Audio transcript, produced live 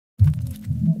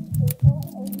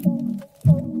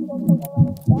Good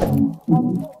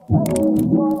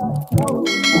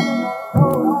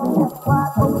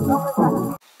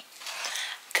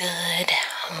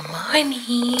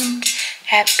morning.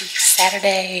 Happy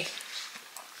Saturday.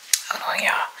 Hold on,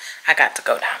 y'all. I got to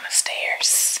go down the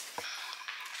stairs.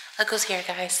 Look who's here,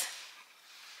 guys.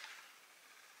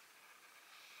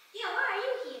 Yeah, why are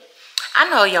you here? I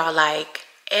know y'all like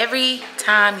every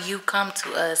time you come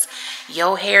to us,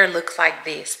 your hair looks like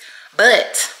this.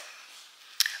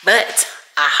 But,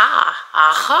 aha.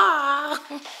 Aha!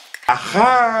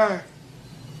 Aha!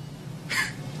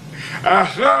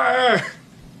 I'll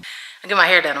get my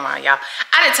hair done tomorrow, y'all.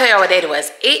 I didn't tell y'all what date it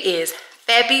was. It is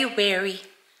February.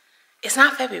 It's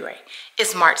not February.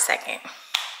 It's March 2nd.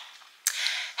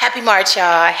 Happy March,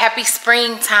 y'all. Happy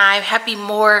springtime. Happy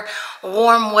more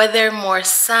warm weather, more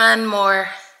sun, more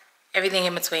everything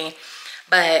in between.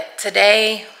 But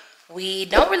today, we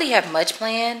don't really have much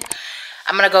planned.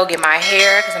 I'm going to go get my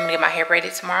hair because I'm going to get my hair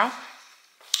braided tomorrow.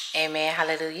 Amen.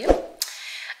 Hallelujah.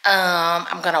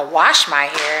 I'm going to wash my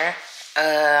hair.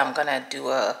 I'm going to do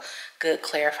a good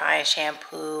clarifying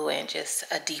shampoo and just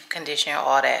a deep conditioner,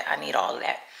 all that. I need all of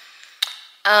that.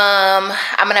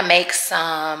 I'm gonna make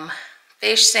some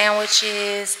fish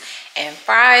sandwiches and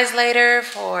fries later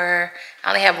for, I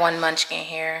only have one munchkin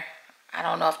here. I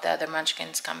don't know if the other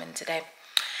munchkin's coming today.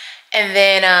 And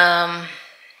then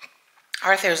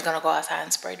Arthur's gonna go outside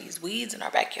and spray these weeds in our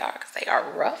backyard because they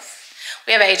are rough.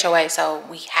 We have a HOA, so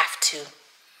we have to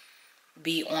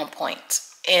be on point.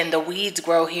 And the weeds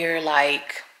grow here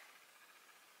like,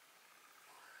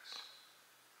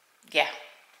 yeah.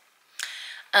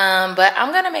 But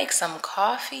I'm gonna make some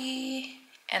coffee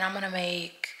and I'm gonna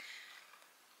make,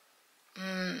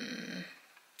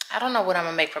 I don't know what I'm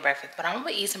gonna make for breakfast, but I'm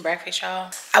gonna eat some breakfast,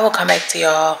 y'all. I will come back to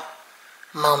y'all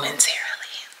momentarily.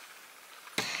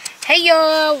 Hey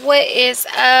y'all, what is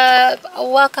up?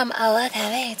 Welcome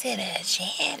back to the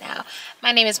channel.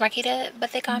 My name is Marquita,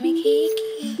 but they call me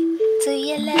Kiki. Do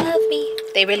you love me?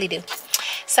 They really do.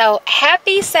 So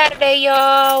happy Saturday,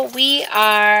 y'all.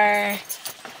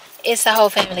 It's a whole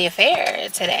family affair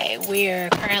today. We're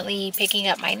currently picking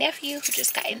up my nephew who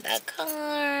just got in the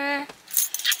car.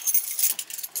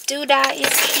 Duda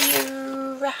is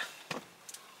here.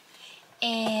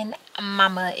 And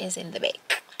Mama is in the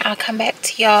back. I'll come back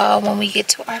to y'all when we get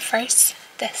to our first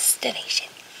destination.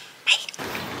 Bye.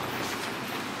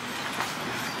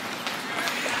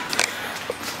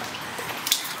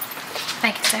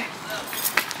 Thank you, sir.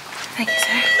 Thank you,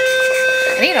 sir.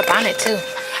 I need a bonnet too.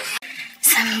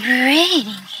 Some braiding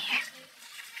here.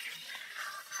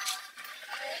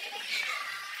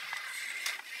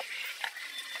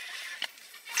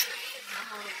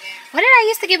 What did I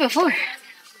used to get before?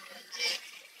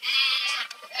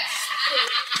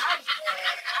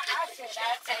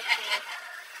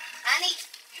 Honey,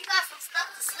 you got some stuff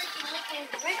to sleep and lick and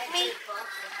drink me?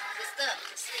 The stuff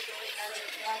to sleep and lick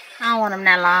and I don't want them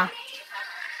that long.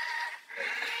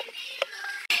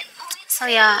 So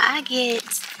y'all, I get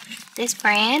this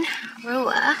brand,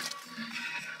 Rua.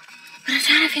 But I'm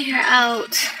trying to figure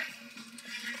out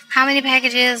how many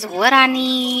packages, what I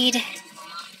need.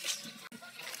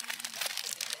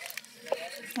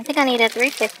 I think I need a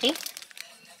 350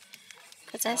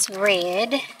 because that's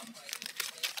red.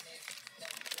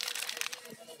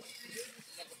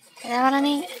 Is that what I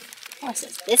need? What's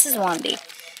this? This is 1B.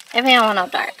 Maybe I don't want no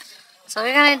dark. So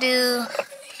we're gonna do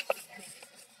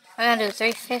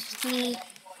 350.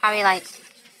 Probably like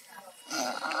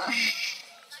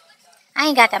I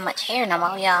ain't got that much hair no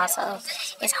more, y'all, so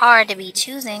it's hard to be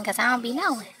choosing because I don't be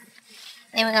knowing.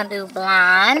 Then we're gonna do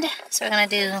blonde. So we're gonna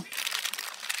do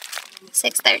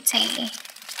 613.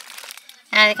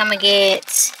 And I think I'm gonna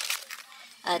get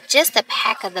just a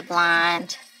pack of the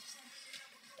blonde.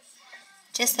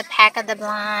 Just a pack of the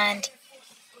blonde.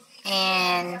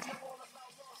 And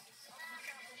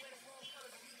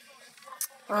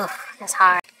oof, that's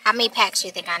hard. How many packs do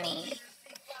you think I need?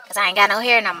 Because I ain't got no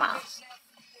hair no more.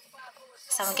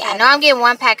 So I know I'm getting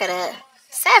one pack of the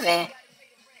 7.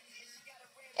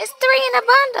 It's 3 in a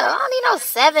bundle. I don't need no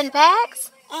 7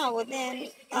 packs. Oh, well then,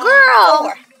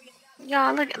 Girl. 4.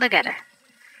 Y'all, look at her.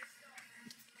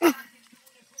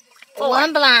 4.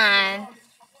 One blind.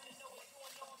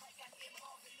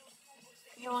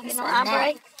 You want to get no eye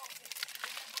break?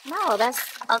 No,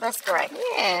 that's correct.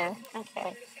 Yeah.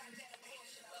 Okay.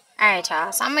 Alright,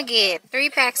 y'all. So I'm gonna get 3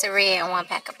 packs of red and 1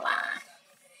 pack of blind.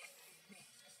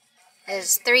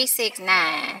 It's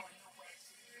 369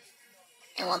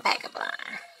 and 1 pack of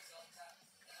blind.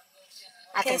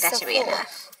 I think that should be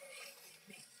enough.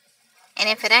 And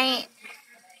if it ain't,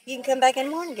 You can come back in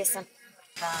the morning and get some.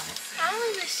 I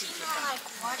want to see my like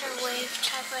water wave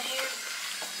type of hair.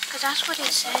 Because that's what it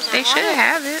says. They should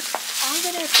have it. I'm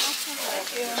gonna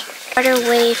water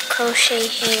wave crochet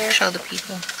hair. Show the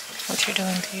people what you're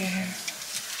doing to your hair.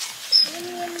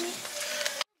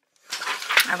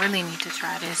 I really need to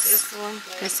try this.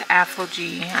 This Afro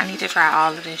G. I need to try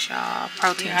all of this, y'all.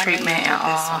 Protein treatment and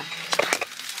all.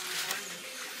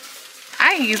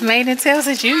 I ain't used Made in Tail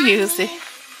since you used it.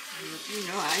 You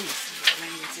know I used to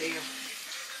Made in Tail.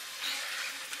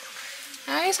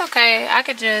 No, it's okay. I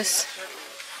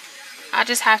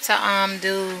just have to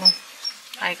do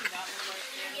like,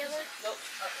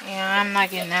 yeah, I'm not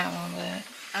getting that one, but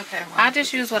Okay. Well, I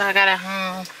just use what I got at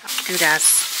home.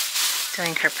 Duda's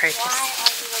doing her purchase. Why are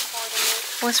you recording me?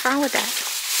 What's wrong with that?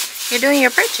 You're doing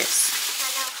your purchase.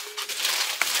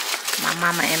 My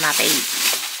mama and my baby.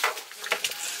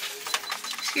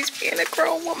 She's being a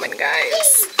grown woman,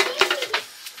 guys.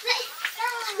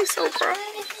 She's so grown.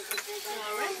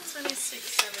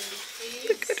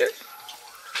 Look at her.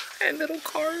 That little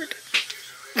card.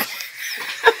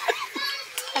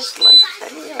 That's like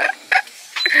funny.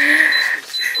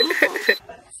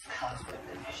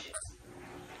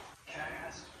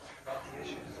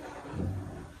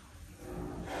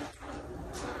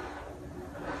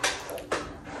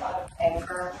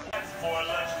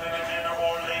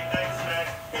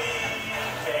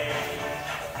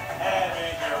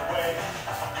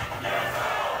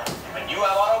 When you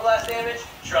have auto blast damage,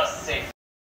 trust safe.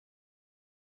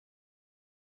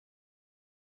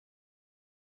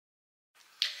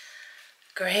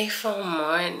 Grateful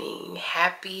morning.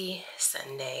 Happy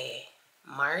Sunday,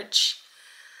 March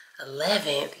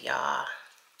 11th, y'all.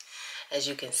 As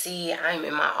you can see, I'm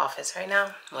in my office right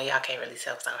now. Well, y'all can't really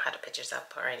tell because I don't have the pictures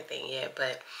up or anything yet,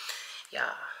 but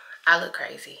y'all, I look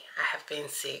crazy. I have been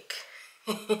sick.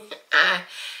 I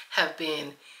have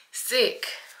been sick,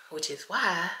 which is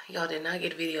why y'all did not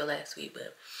get a video last week,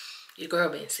 but your girl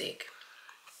been sick.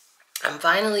 I'm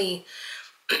finally,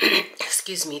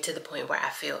 excuse me, to the point where I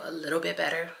feel a little bit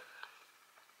better.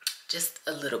 Just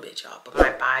a little bit, y'all, but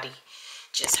my body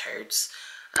just hurts.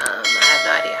 I have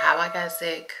no idea how I got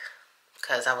sick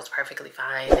because I was perfectly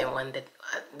fine. And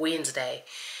Wednesday,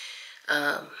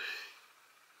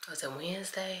 was it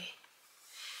Wednesday?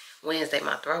 Wednesday,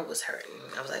 my throat was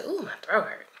hurting. I was like, ooh, my throat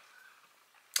hurt.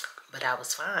 But I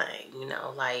was fine, you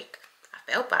know, like,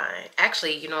 I felt fine.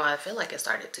 Actually, you know, I feel like it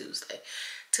started Tuesday.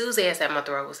 Tuesday, I said my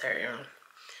throat was hurting.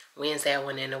 Wednesday, I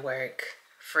went into work,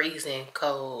 freezing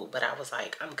cold, but I was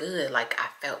like, I'm good. Like, I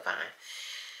felt fine.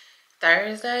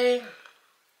 Thursday,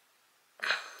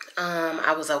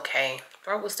 I was okay.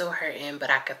 Throat was still hurting, but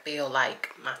I could feel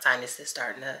like my sinuses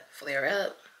starting to flare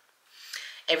up.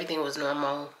 Everything was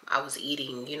normal. I was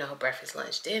eating, you know, breakfast,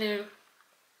 lunch, dinner.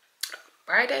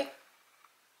 Friday,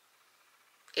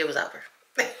 it was over.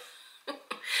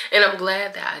 And I'm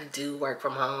glad that I do work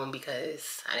from home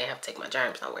because I didn't have to take my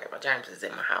germs nowhere. My germs is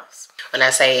in my house. When I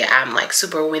say I'm like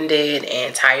super winded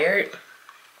and tired,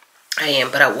 I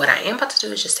am. But what I am about to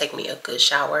do is just take me a good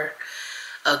shower.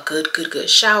 A good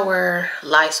shower.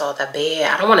 Lysol the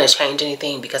bed. I don't want to change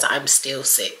anything because I'm still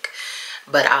sick.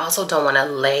 But I also don't want to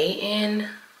lay in,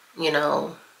 you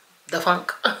know, the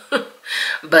funk.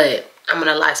 But I'm going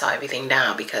to Lysol everything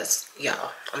down because,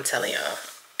 y'all, I'm telling y'all.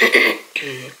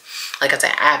 Like I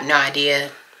said, I have no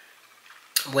idea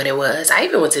what it was. I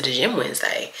even went to the gym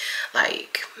Wednesday.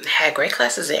 Like, had great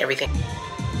classes and everything.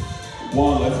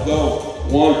 1, let's go.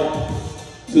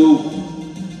 1,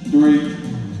 2, 3,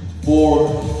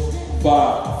 4,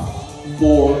 5,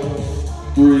 4,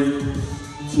 3,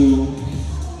 2,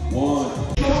 1.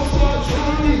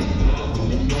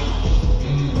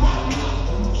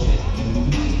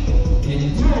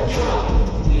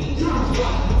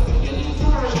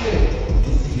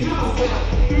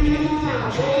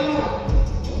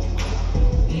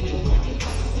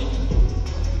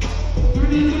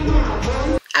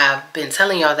 I've been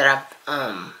telling y'all that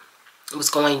I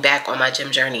was going back on my gym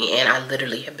journey, and I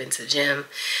literally have been to the gym.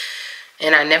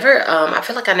 And I never, I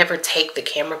feel like I never take the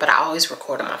camera, but I always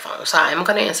record on my phone. So I'm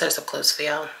going to insert some clips for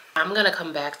y'all. I'm going to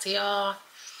come back to y'all.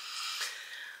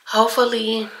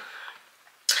 Hopefully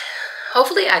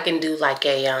I can do like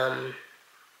a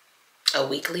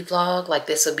weekly vlog. Like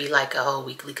this would be like a whole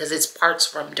weekly because it's parts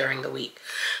from during the week.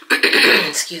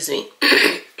 Excuse me.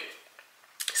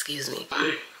 Excuse me.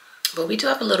 But we do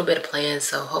have a little bit of plans,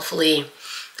 so hopefully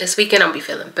this weekend I'll be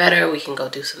feeling better. We can go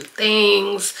do some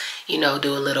things, you know,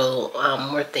 do a little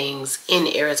more things in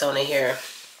Arizona here.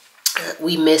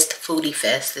 We missed Foodie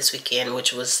Fest this weekend,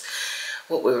 which was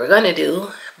what we were gonna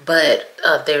do, but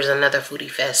there's another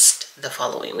Foodie Fest the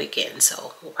following weekend,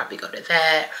 so we'll probably go to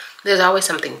that. There's always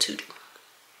something to do.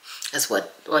 That's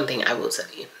one thing I will tell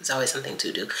you. It's always something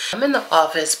to do. I'm in the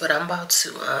office, but I'm about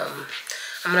to,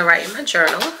 I'm gonna write in my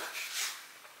journal.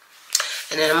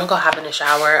 And then I'm gonna go hop in the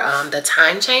shower. The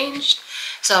time changed.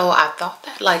 So I thought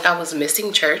that like I was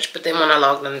missing church, but then when I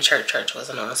logged on to church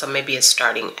wasn't on. So maybe it's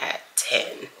starting at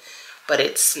 10, but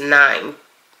it's 9.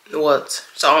 Well,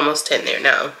 it's almost 10 there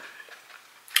now.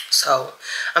 So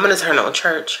I'm gonna turn on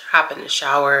church, hop in the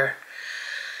shower.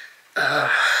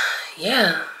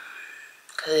 Yeah,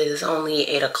 because it is only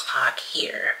 8 o'clock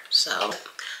here. So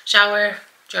shower,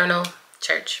 journal,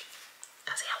 church.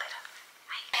 I'll see y'all later.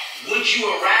 Bye. Would you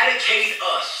eradicate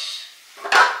us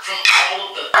from all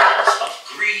of the thoughts of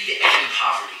greed and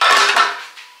poverty?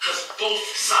 Because both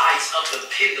sides of the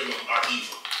pendulum are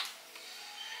evil.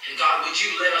 And God, would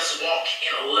you let us walk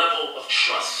in a level of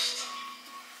trust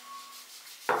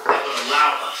that would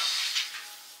allow us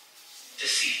to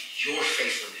see your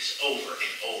faithfulness over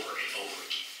and over and over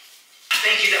again.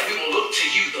 Thank you that we will look to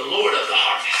you, the Lord of the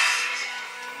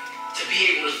harvest, to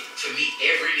be able to meet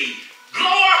every need. Blow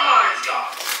our minds,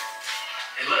 God,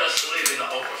 and let us live in the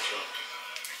overflow.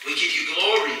 We give you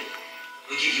glory,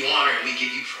 we give you honor, and we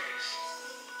give you praise.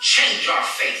 Change our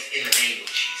faith in the name of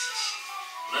Jesus.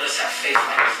 Let us have faith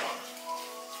like the Father.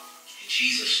 In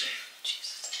Jesus' name.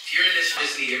 If you're in this, I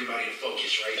just need everybody to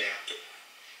focus right now.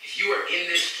 If you are in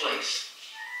this place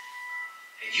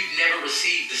and you've never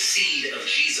received the seed of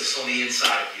Jesus on the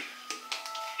inside of you,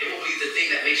 it will be the thing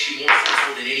that makes you more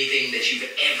fruitful than anything that you've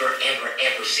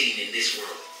ever seen in this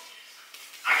world.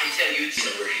 I can tell you it's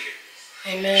somewhere here.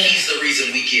 Amen. He's the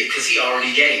reason we give, because he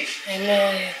already gave.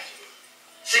 Amen.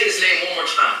 Say his name one more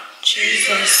time.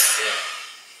 Jesus. Yeah.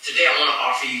 Today I want to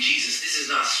offer you Jesus. This is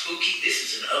not spooky. This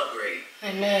is an upgrade.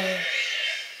 Amen.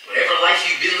 Whatever life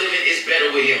you've been living is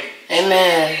better with him.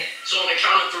 Amen. So on the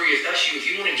count of 3, if that's you, if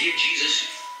you want to give Jesus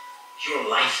your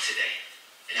life today.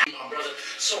 And my brother,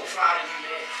 so proud of you,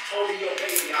 man. Holding your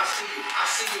baby. I see you. I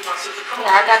see you, my sister. Come on.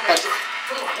 Yeah, I got the,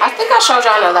 I think I showed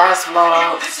y'all in the last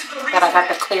vlog that I got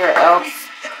the clear elf.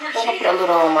 I'm gonna put a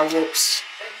little on my lips.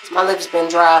 My lips been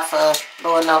dry for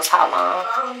Lord knows how long.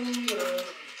 Hey,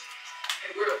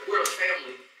 we're a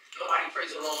family. Nobody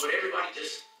prays alone, but everybody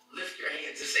just lift your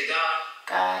hands and say,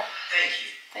 God,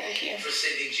 thank you for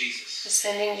sending Jesus. For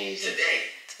sending Jesus.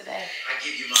 Today. I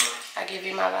give you my life. I give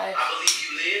you my life. I believe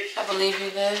you lived. I believe you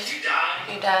lived. You died.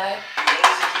 You died.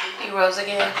 You rose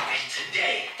again. You rose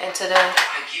again. And today,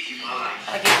 I give you my life.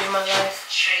 I give you my life.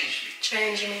 Change me.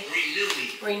 Change me. Renew me.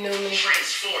 Renew me.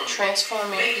 Transform me.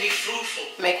 Transform me. Make me fruitful.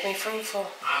 Make me fruitful.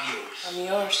 I'm yours. I'm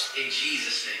yours. In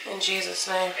Jesus' name. In Jesus'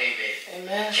 name. Amen.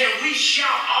 Amen. Can we shout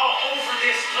all over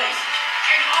this place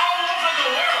and all over the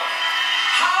world?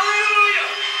 Hallelujah.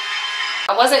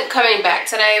 I wasn't coming back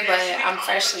today, but I'm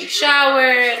freshly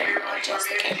showered. Adjust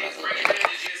the camera a little bit.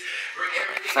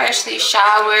 Freshly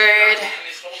showered.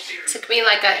 Took me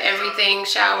like a everything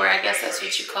shower, I guess that's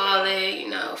what you call it. You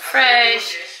know,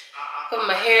 fresh. Put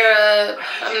my hair up.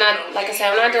 I'm not, like I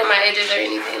said, I'm not doing my edges or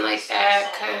anything like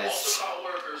that because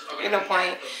ain't no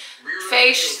point.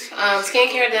 Face,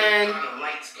 skincare done.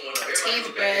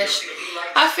 Teeth brushed.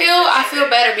 I feel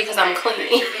better because I'm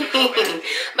clean.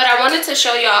 But I wanted to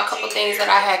show y'all a couple things that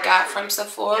I had got from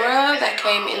Sephora that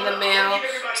came in the mail.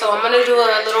 So I'm gonna do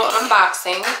a little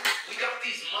unboxing.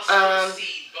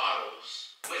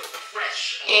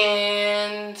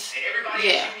 And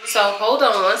yeah, so hold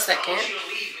on one second.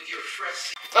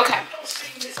 Okay,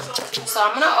 so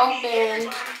I'm gonna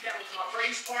open.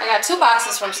 I got 2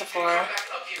 boxes from Sephora.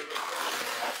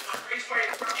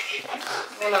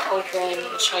 I'm gonna open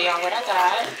and show y'all what I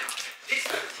got.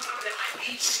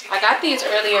 I got these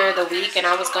earlier the week and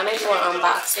I was gonna do an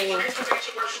unboxing.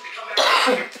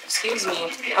 Excuse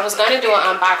me. I was gonna do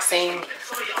an unboxing,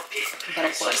 but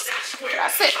of course I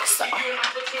got sick, so.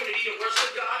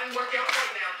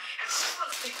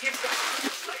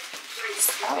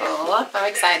 Oh, I'm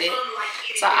excited.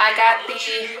 So I got the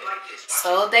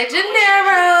Sol de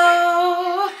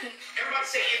Janeiro.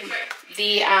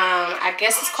 The I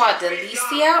guess it's called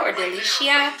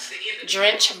Delicia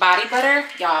Drench Body Butter,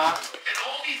 y'all.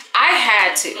 I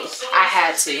had to,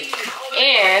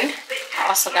 and I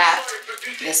also got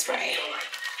this spray.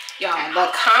 Y'all, the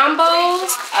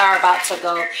combos are about to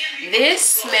go. This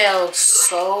smells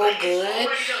so good.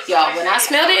 Y'all, when I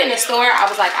smelled it in the store, I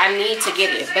was like, I need to get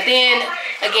it. But then,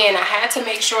 again, I had to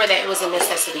make sure that it was a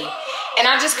necessity. And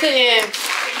I just couldn't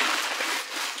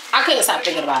stop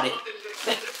thinking about it.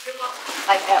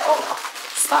 Like at all.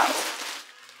 So,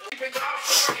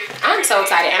 I'm so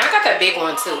excited. And I got the big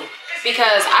one too.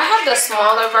 Because I have the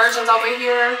smaller versions over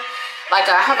here. Like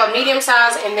I have a medium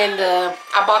size, and then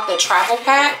I bought the travel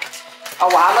pack a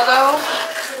while ago.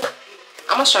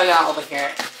 I'm gonna show y'all over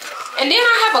here. And then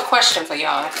I have a question for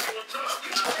y'all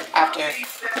after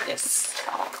this.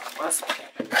 1 second.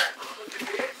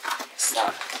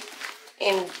 So,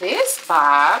 in this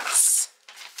box,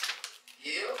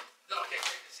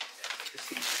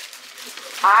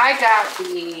 I got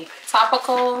the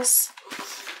topicals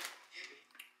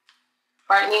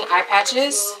brightening eye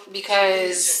patches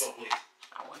because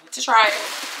I wanted to try it,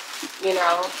 you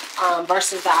know,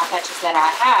 versus the eye patches that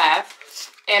I have.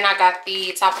 And I got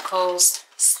the topicals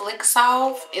Slick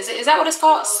Salve. Is that what it's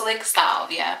called? Slick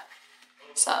Salve, yeah.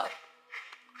 So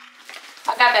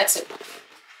I got that too.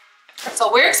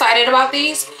 So we're excited about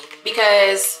these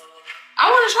because I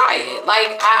want to try it.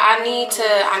 Like I need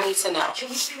to know.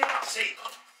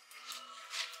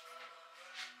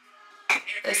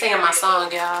 They're singing my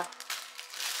song, y'all.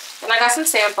 And I got some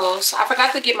samples. I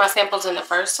forgot to get my samples in the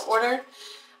first order,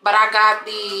 but I got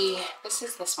this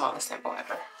is the smallest sample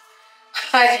ever.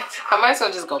 I might as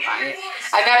well just go buy it.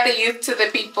 I got the Youth to the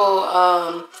People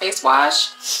face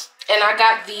wash, and I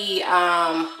got the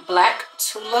Black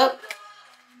Tulip.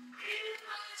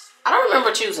 I don't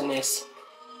remember choosing this.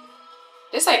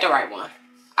 This ain't the right one.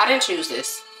 I didn't choose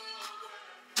this.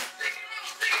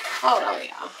 Hold on,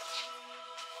 y'all.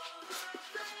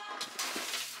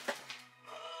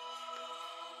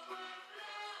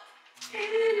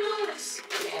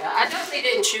 Yeah, I definitely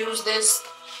didn't choose this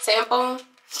sample.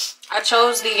 I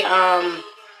chose the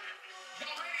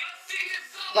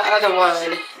other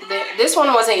one. This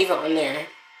one wasn't even on there,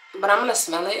 but I'm gonna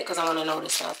smell it because I want to know what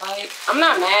it smells like. I'm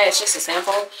not mad, it's just a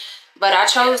sample. But I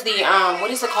chose the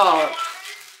what is it called?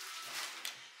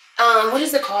 What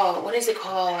is it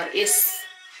called?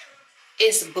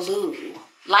 It's blue,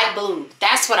 light blue.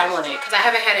 That's what I wanted because I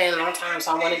haven't had it in a long time,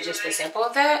 so I wanted just a sample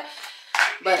of that.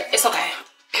 But it's okay.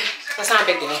 That's not a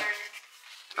big deal.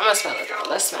 I'm gonna smell it though.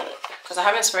 Let's smell it because I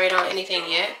haven't sprayed on anything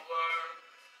yet.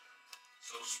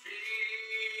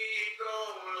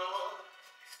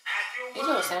 These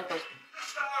little samples.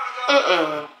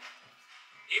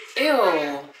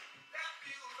 Ew.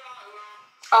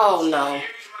 Oh no,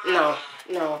 no,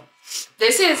 no.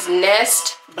 This is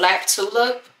Nest Black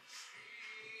Tulip.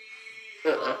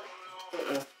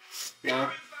 No.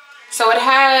 So it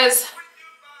has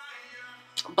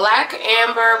black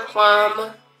amber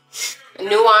plum,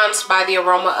 nuanced by the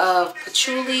aroma of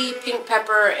patchouli, pink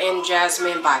pepper, and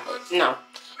jasmine violet. No,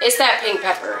 it's that pink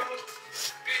pepper.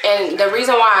 And the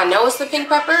reason why I know it's the pink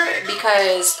pepper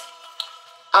because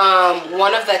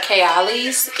one of the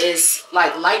Kayali's is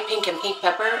like light pink and pink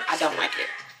pepper. I don't like it.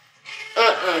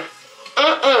 I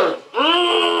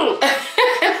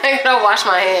gotta wash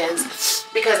my hands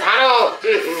because I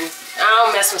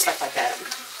don't mess with stuff like that.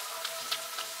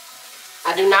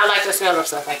 I do not like the smell of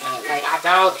stuff like that. Like I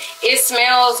don't. It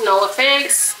smells, no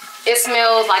offense, it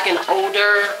smells like an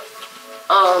older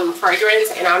fragrance,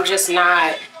 and I'm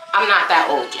not that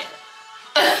old yet.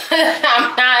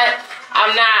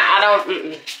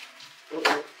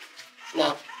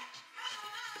 No.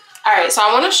 All right, so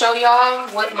I want to show y'all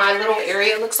what my little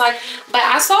area looks like. But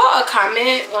I saw a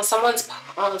comment on someone's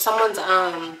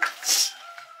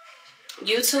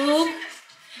YouTube.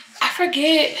 I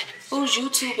forget whose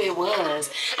YouTube it was.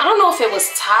 I don't know if it was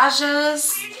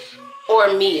Taja's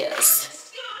or Mia's.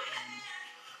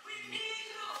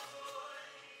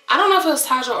 I don't know if it was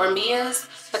Taja or Mia's,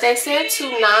 but they said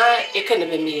it couldn't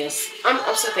have been Mia's.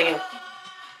 I'm still thinking.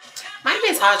 Might have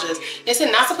been Taja's. They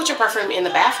said not to put your perfume in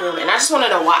the bathroom, and I just want to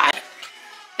know why.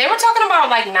 They were talking about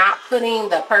like not putting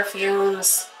the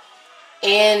perfumes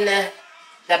in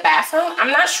the bathroom.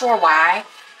 I'm not sure why.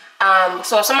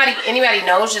 So if anybody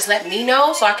knows, just let me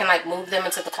know so I can like move them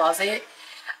into the closet.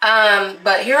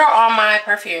 But here are all my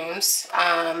perfumes.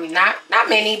 Not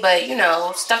many, but you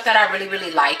know, stuff that I really,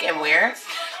 really like and wear.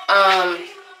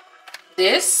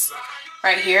 This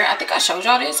right here, I think I showed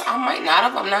y'all this. I might not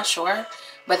have, I'm not sure.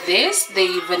 But the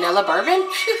vanilla bourbon,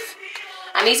 phew,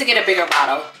 I need to get a bigger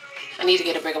bottle.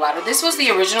 This was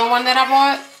the original one that I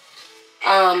bought.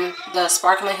 The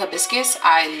sparkling hibiscus.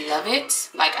 I love it.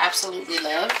 Like, absolutely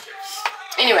love.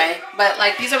 Anyway, but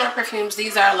like these are my perfumes.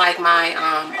 These are like my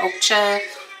Okcha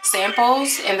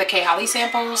samples and the Kayali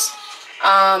samples.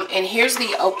 And here's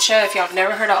the Okcha. If y'all have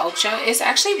never heard of Okcha, it's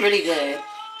actually really good.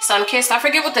 Sunkissed. I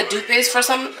forget what the dupe is for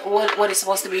what it's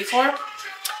supposed to be for.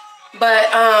 But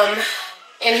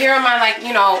and here are my, like,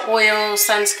 you know, oil,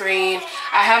 sunscreen.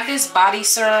 I have this body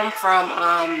serum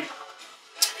from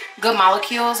Good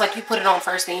Molecules. Like, you put it on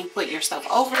first, then you put your stuff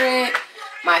over it.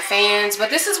 My fans. But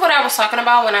this is what I was talking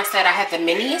about when I said I had the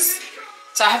minis.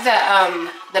 So I have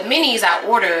the minis I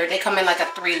ordered. They come in like a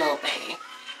 3 little thing.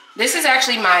 This is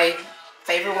actually my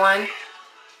favorite one,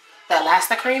 the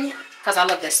Elasta Cream, because I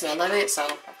love the smell of it. So,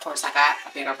 of Of course, I got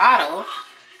a bigger bottle.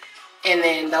 And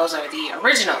then those are the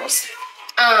originals.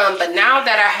 But now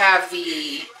that I have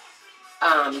the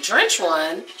Drench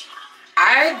one,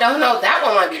 I don't know, that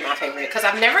one might be my favorite because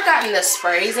I've never gotten the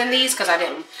sprays in these because I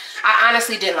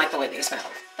honestly didn't like the way they smelled.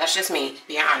 That's just me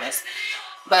being honest.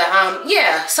 But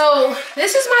yeah, so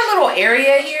this is my little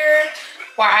area here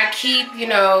where I keep, you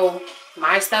know,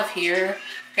 my stuff here.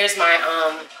 Here's my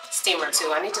steamer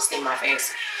too. I need to steam my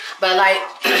face. But like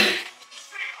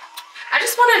I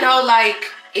just want to know,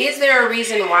 like, is there a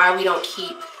reason why we don't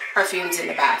keep perfumes in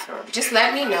the bathroom? Just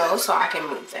let me know so I can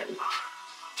move them.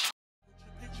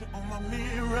 On my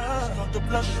mirror, start to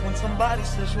blush when somebody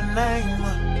says your name.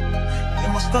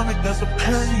 In my stomach there's a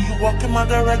pain. You walk in my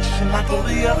direction, I go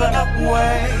the other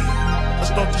way. I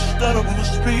start to stutter when I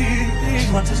speak,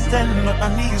 trying to stand but my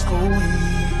knees go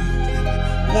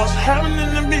weak. What's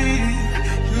happening to me?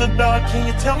 In the dark, can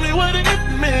you tell me what it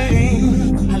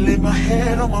means? I lay my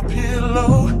head on my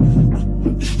pillow,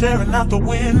 staring out the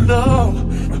window,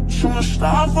 trying to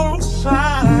stop for a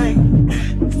sign.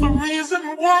 It's the reason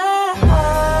why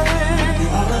you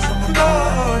always on my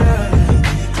mind.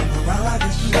 When you come around like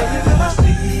this, baby, when I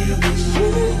see you,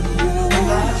 when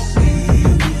I see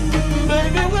you,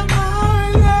 baby, when I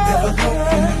never know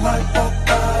when you might walk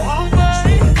by. So I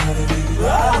gotta be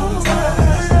right on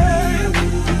time.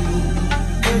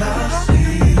 When I see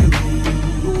you,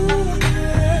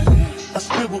 I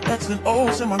scribble X and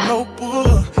O's in my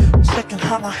notebook, checking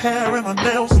how my hair and my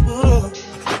nails look.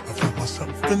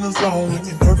 Myself in the zone, when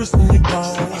you're nervous when you're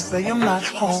gone. I say I'm not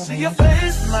home. See your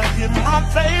face and I hear my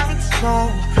favorite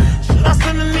song. Should I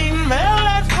send an email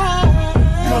at home?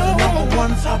 You're the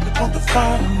 #1 topic on the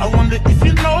phone. I wonder if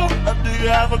you know, or do you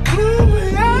have a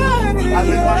clue? Yeah. I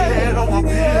lay my head on my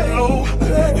pillow,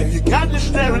 and you got me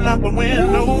staring out the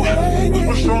window. We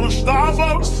were showing the stars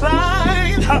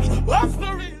outside. What's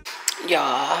the reason?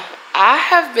 Y'all, I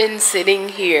have been sitting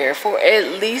here for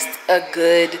at least a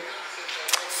good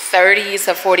 30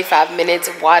 to 45 minutes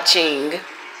watching.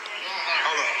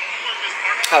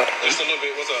 Hold on. Just a little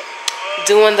bit. What's up?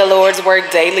 Doing the Lord's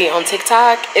work daily on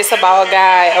TikTok. It's about a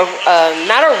guy,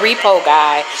 not a repo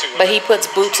guy, but he puts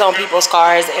boops on people's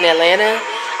cars in Atlanta.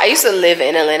 I used to live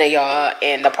in Atlanta, y'all,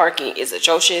 and the parking is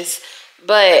atrocious.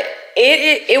 But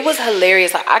it was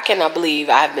hilarious. Like, I cannot believe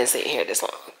I have been sitting here this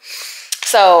long.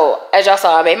 So, as y'all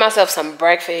saw, I made myself some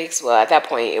breakfast. Well, at that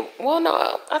point,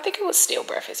 I think it was still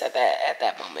breakfast at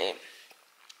that moment.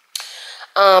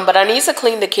 But I need to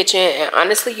clean the kitchen, and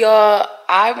honestly, y'all,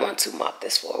 I want to mop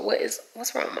this floor.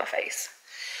 What's wrong with my face?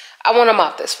 I want to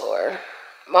mop this floor.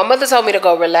 My mother told me to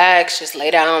go relax, just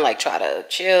lay down, like try to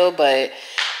chill, but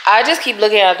I just keep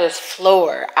looking at this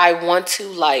floor. I want to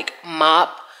like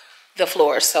mop the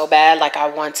floor so bad. Like I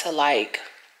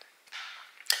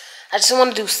just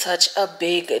want to do such a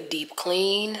big, deep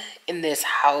clean in this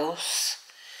house.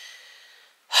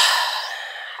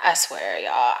 I swear,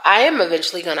 y'all. I am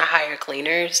eventually going to hire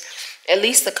cleaners, at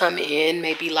least to come in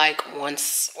maybe like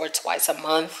once or twice a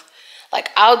month. Like,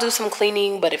 I'll do some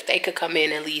cleaning, but if they could come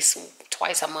in at least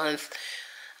twice a month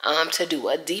to do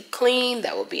a deep clean,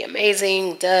 that would be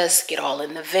amazing. Dust, get all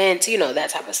in the vents, you know,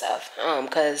 that type of stuff.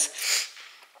 Because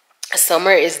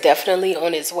summer is definitely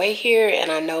on its way here,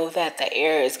 and I know that the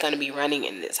air is going to be running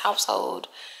in this household.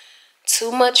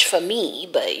 Too much for me,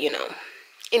 but you know.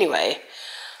 Anyway,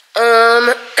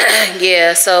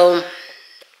 yeah, so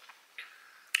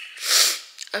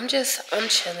I'm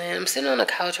chilling. I'm sitting on the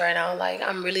couch right now. Like,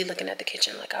 I'm really looking at the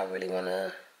kitchen. Like, I really want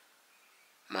to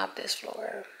mop this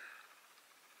floor.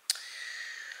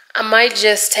 I might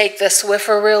just take the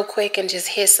Swiffer real quick and just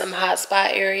hit some hot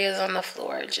spot areas on the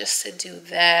floor just to do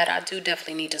that. I do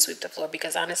definitely need to sweep the floor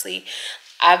because honestly,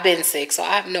 I've been sick, so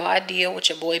I have no idea what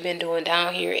your boy been doing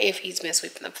down here. If he's been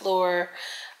sweeping the floor,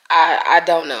 I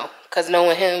don't know, because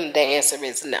knowing him, the answer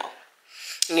is no.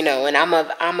 You know, and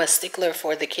I'm a stickler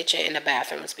for the kitchen and the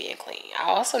bathrooms being clean. I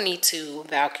also need to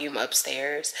vacuum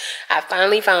upstairs. I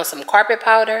finally found some carpet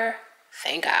powder.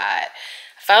 Thank God.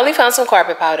 Finally found some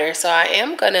carpet powder, so I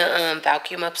am gonna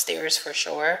vacuum upstairs for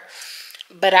sure.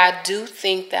 But I do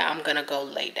think that I'm gonna go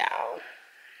lay down.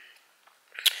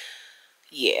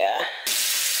 Yeah.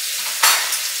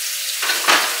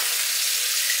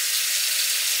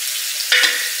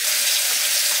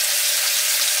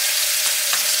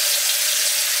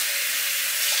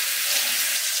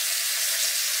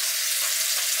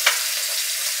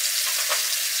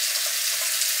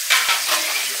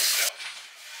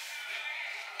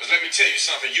 Let me tell you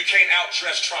something. You can't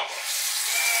outdress trauma.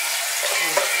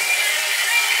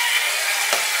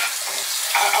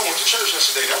 I went to church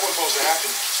yesterday. That wasn't supposed to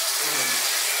happen.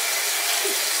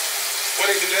 Where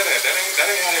they do that at? That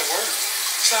ain't how that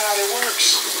works. That's not how it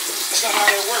works. That's not how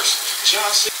it works.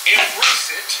 John said,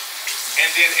 embrace it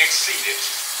and then exceed it.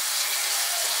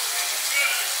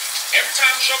 Every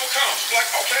time trouble comes, you're like,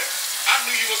 okay, I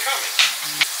knew you were coming.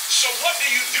 So what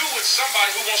do you do with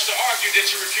somebody who wants to argue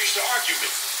that you refuse to argue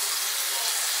with?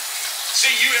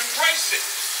 See, you embrace it.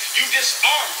 You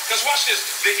disarm. Because watch this.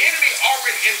 The enemy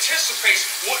already anticipates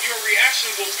what your reaction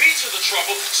will be to the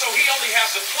trouble, so he only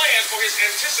has a plan for his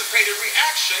anticipated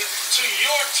reaction to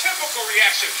your typical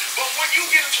reaction. But when you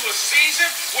get into a season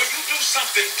where you do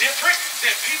something different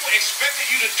that people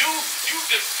expected you to do, you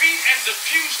defeat and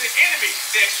diffuse the enemy.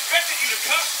 They expected you to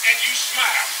cuss and you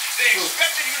smile. They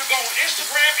expected you to go on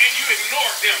Instagram and you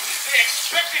ignored them. They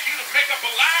expected you to make up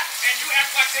a lie and you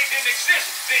act like they didn't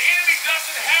exist. The enemy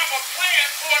doesn't have a plan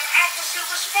for an opposite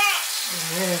response.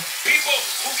 People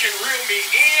who can reel me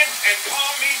in and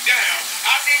calm me down.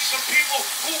 I need some people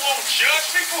who won't judge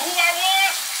me for who I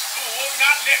was, who will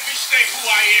not let me stay who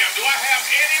I am. Do I have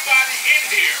anybody in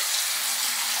here?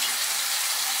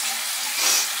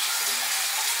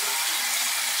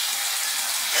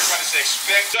 Everybody say,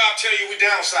 expect. I'll tell you we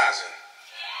downsizing.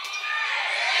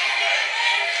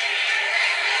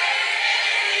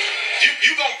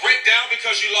 You gonna break down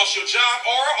because you lost your job,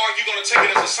 or are you gonna take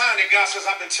it as a sign that God says,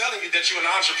 I've been telling you that you're an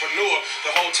entrepreneur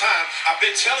the whole time. I've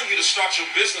been telling you to start your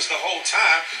business the whole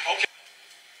time. Okay.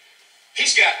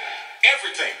 He's got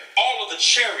everything, all of the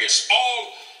chariots,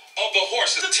 all of the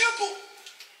horses, the temple.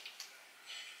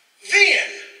 Then,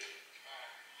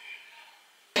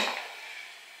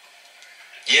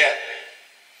 yet,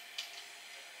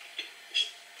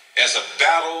 as a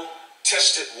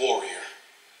battle-tested warrior,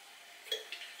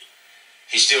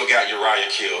 he still got Uriah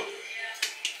killed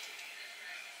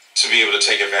to be able to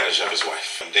take advantage of his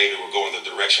wife. David would go in the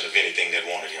direction of anything that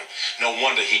wanted him. No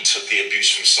wonder he took the abuse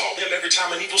from Saul. Every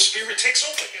time an evil spirit takes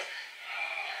over him.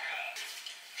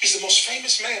 He's the most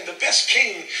famous man, the best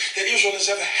king that Israel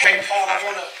has ever had. Paul, I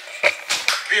want to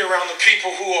be around the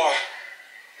people who are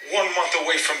 1 month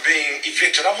away from being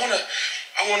evicted. I want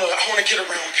to get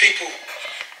around people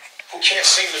who can't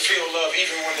seem to feel love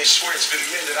even when they swear it's been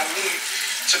mended. I need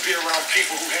to be around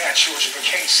people who had children but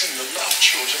can't seem to love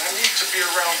children. I need to be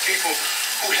around people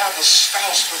who have a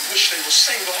spouse but wish they were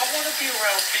single. I want to be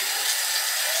around people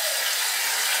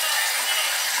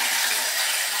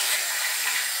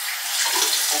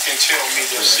who can tell me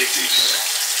their secrets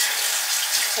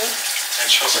and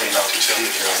trust me not to tell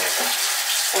me anything.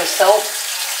 With soap.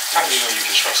 How do you know you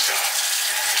can trust God?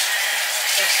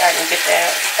 I'm starting to get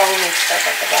that foamy stuff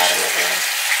at the bottom of it.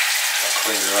 I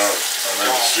cleaned it out. I let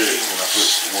it sit when I put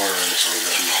water in it so it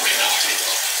got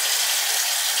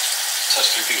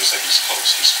Touch 3 people, say he's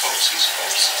close, he's close, he's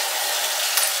close.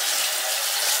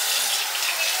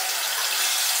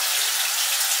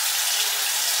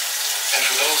 And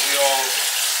for those of y'all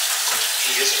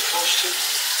he isn't close to.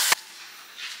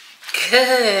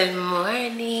 Good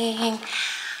morning.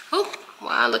 Oh,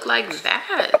 why I look like that?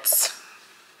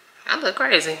 I look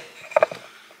crazy.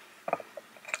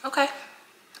 Okay,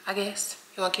 I guess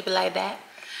you want to keep it like that.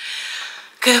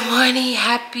 Good morning,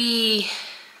 happy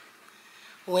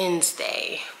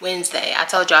Wednesday. I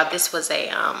told y'all this was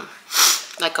a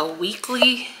like a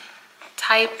weekly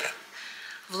type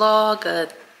vlog.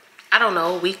 I don't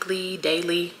know, weekly,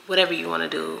 daily, whatever you want to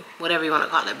do, whatever you want to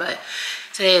call it. But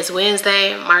today is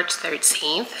Wednesday, March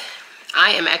 13th.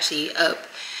 I am actually up,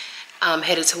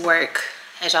 headed to work.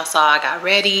 As y'all saw, I got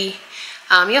ready.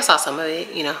 Y'all saw some of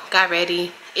it, you know, got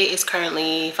ready. It is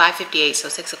currently 5:58, so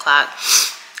 6 o'clock.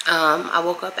 I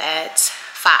woke up at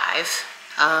 5.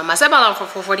 I set my alarm for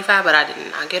 4:45, but I did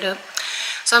not get up.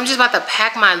 So I'm just about to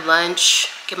pack my lunch,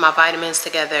 get my vitamins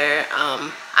together.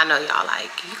 I know y'all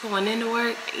like, you going into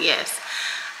work? Yes,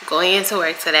 I'm going into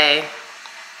work today.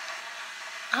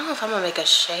 I don't know if I'm gonna make a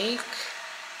shake.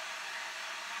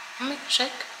 I'm gonna make a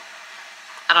shake.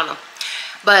 I don't know.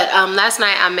 But last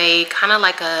night I made kind of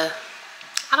like a,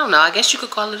 I don't know, I guess you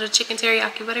could call it a chicken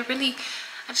teriyaki, but it really,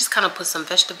 I just kind of put some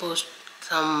vegetables,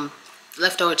 some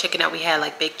leftover chicken that we had,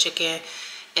 like baked chicken,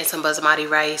 and some basmati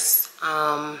rice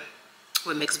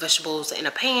with mixed vegetables in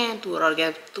a pan, threw it all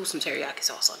together, threw some teriyaki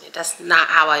sauce on it. That's not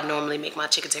how I normally make my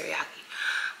chicken teriyaki.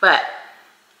 But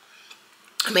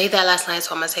I made that last night,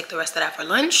 so I'm gonna take the rest of that for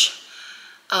lunch.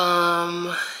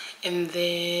 And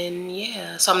then,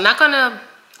 yeah, so I'm not gonna,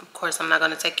 of course, I'm not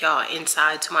gonna take y'all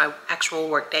inside to my actual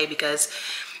work day because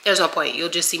there's no point. You'll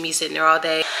just see me sitting there all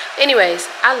day. Anyways,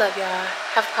 I love y'all.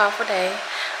 Have a powerful day.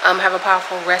 Have a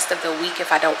powerful rest of the week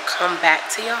if I don't come back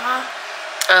to y'all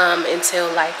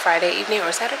until like Friday evening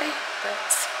or Saturday.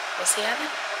 But we'll see y'all then.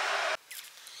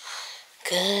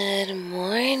 Good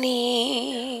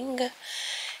morning.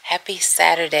 Happy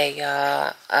Saturday,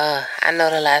 y'all. I know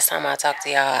the last time I talked to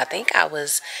y'all, I think I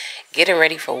was getting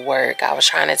ready for work. I was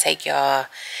trying to take y'all,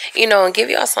 you know, and give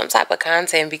y'all some type of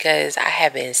content because I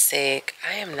have been sick.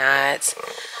 I am not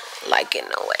liking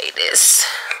the way this.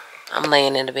 I'm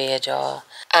laying in the bed, y'all.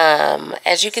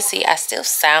 As you can see, I still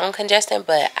sound congested,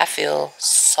 but I feel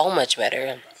so much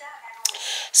better.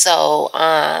 So,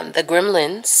 the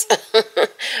gremlins,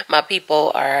 my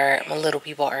little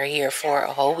people are here for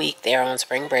a whole week. They're on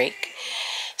spring break.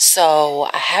 So,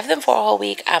 I have them for a whole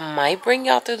week. I might bring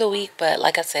y'all through the week, but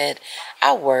like I said,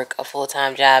 I work a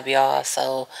full-time job, y'all.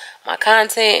 So, my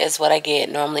content is what I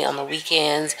get normally on the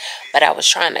weekends. But I was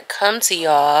trying to come to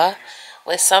y'all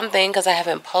with something because I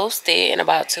haven't posted in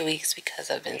about 2 weeks because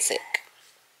I've been sick.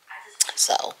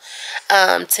 So,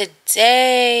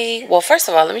 today, well, first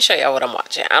of all, let me show y'all what I'm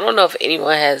watching. I don't know if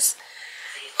anyone has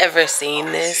ever seen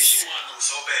this.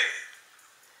 So bad.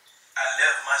 I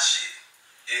left my shit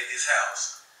at his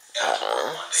house.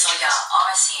 So y'all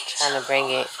are seeing each other. Trying to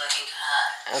bring it.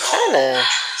 I'm trying to.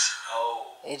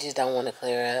 It just don't want to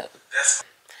clear up.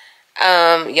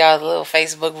 Y'all little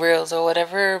Facebook reels or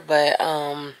whatever, but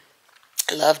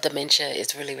Love Dementia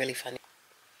is really, really funny.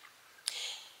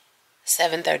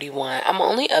 7:31. I'm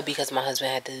only up because my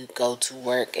husband had to go to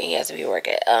work and he has to be at work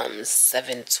at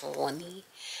 7:20.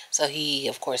 So he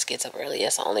of course gets up early.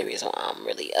 That's the only reason why I'm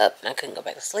really up and I couldn't go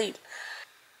back to sleep.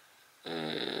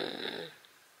 I'll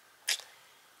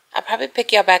probably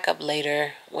pick y'all back up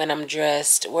later when I'm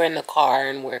dressed. We're in the car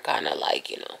and we're kind of like,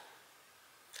 you know,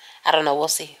 I don't know. We'll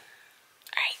see.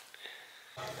 Alright.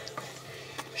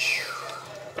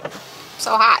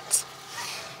 So hot.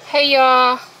 Hey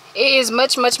y'all. It is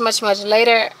much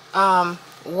later.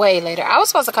 Way later. I was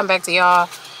supposed to come back to y'all.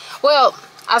 Well,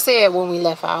 I said when we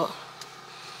left out.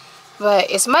 But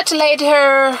it's much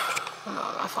later.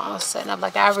 Oh, my phone is setting up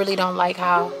like that. I really don't like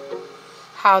how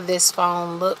this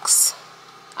phone looks.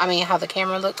 I mean, how the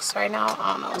camera looks right now.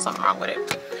 I don't know. Something wrong with it.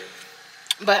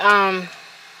 But,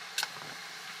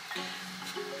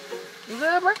 you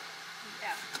good, bro?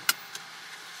 Yeah.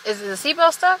 Is the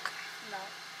seatbelt stuck?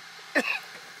 No.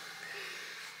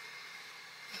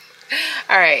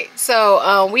 Alright,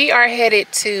 so we are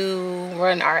headed to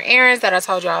run our errands that I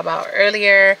told y'all about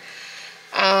earlier.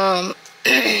 I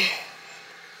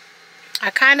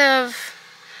kind of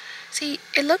see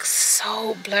it looks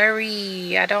so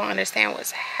blurry. I don't understand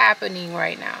what's happening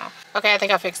right now. Okay, I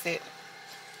think I fixed it.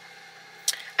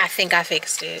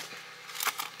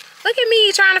 Look at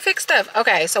me trying to fix stuff.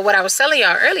 Okay, so what I was telling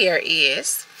y'all earlier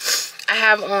is I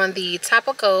have on the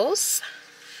Topicals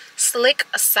Slick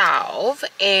Salve,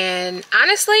 and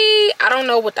honestly I don't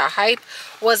know what the hype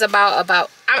was about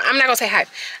I'm not gonna say hype,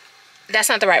 that's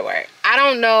not the right word. I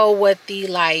don't know what the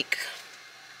like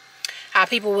how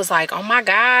people was like, oh my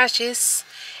gosh, it's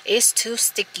too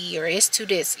sticky or it's too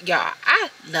this. Y'all, I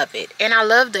love it and I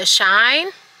love the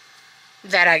shine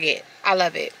that I get. I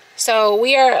love it. So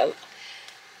we are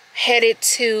headed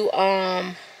to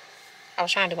I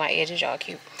was trying to do my edges, y'all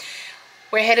cute.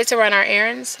 We're headed to run our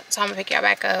errands, so I'm gonna pick y'all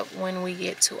back up when we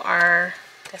get to our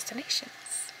destinations.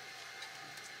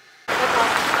 You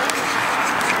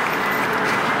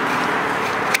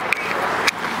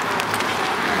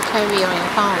can't be on your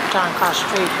phone trying to cross the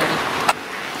street, buddy.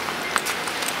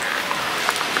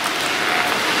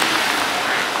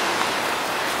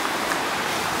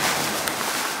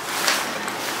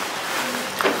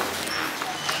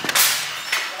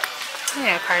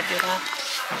 Yeah, car do that.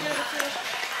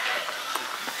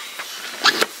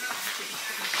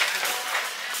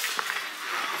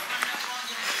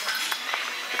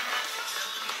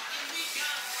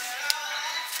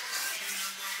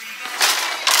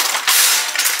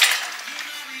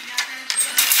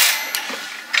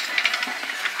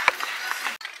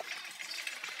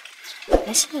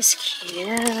 This is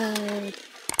cute.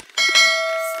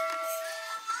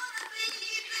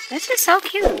 This is so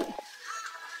cute.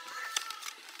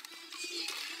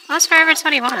 That's Forever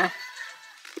 21.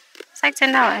 It's like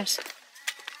 $10.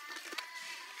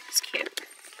 It's cute.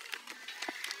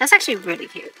 That's actually really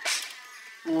cute.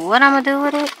 What I'm gonna do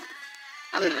with it,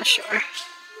 I'm not sure.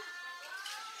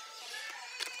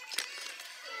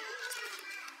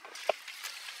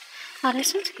 Oh,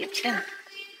 this one's cute too.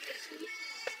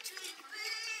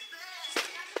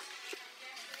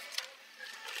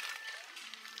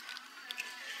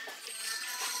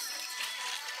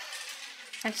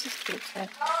 This is cute too.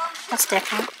 That's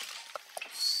different.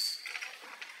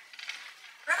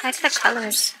 I like the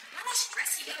colors.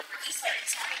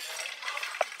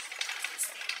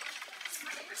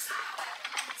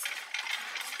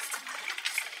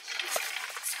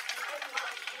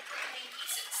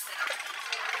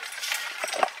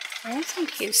 There's some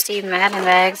cute Steve Madden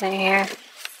bags in here.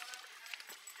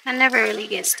 I never really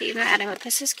get Steve Madden, but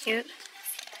this is cute.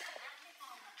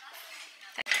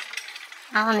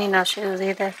 I don't need no shoes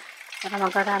either, but I'm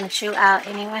gonna go down and shoe out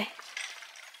anyway.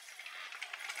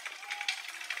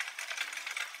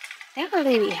 They don't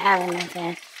really be having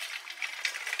nothing.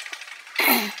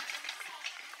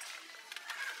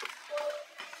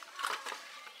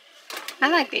 I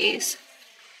like these.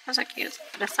 Those are cute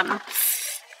for the summer.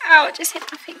 Oh, it just hit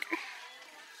my finger.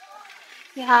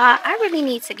 Yeah, I really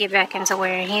need to get back into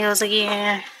wearing heels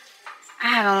again. I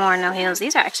haven't worn no heels.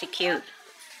 These are actually cute.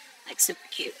 Like super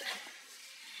cute.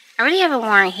 I really haven't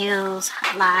worn heels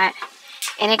a lot.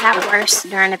 And it got worse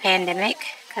during the pandemic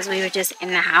because we were just in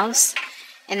the house.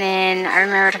 And then I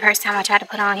remember the first time I tried to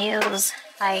put on heels,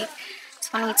 like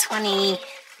 2021,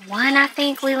 I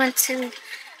think. We went to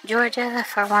Georgia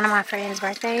for one of my friends'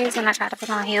 birthdays, and I tried to put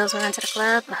on heels. We went to the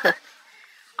club.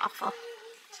 Awful.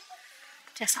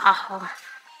 Just awful.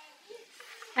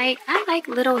 Like, I like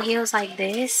little heels like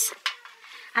this.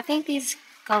 I think these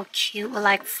go cute with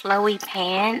like flowy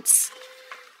pants.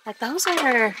 Like those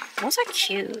are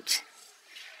cute.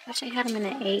 I wish I had them in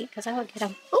an 8 because I would get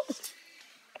them. Ooh.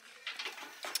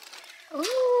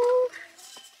 Ooh.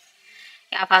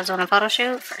 Yeah, if I was doing a photo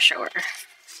shoot, for sure.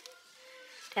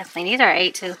 Definitely. These are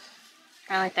 8 too.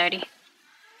 They're only 30. I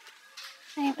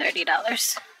think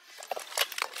 $30.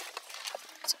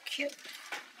 So cute.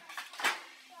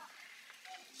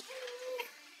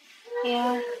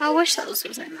 Yeah, I wish those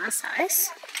was in my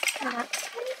size.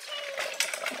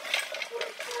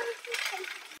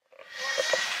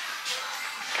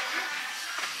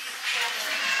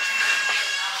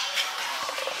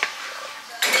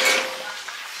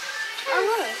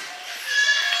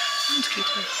 One's cute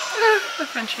too. The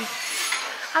Frenchie.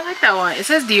 I like that one. It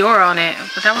says Dior on it,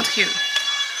 but that one's cute.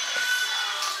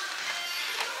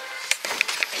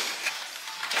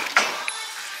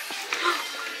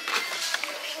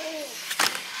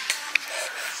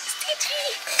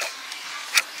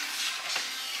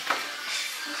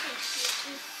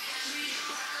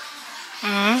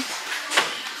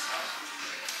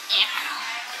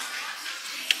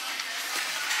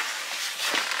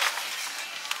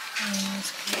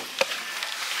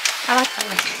 I like that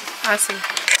one. I see.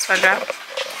 So I drop.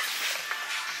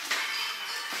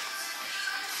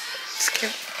 It's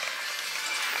cute.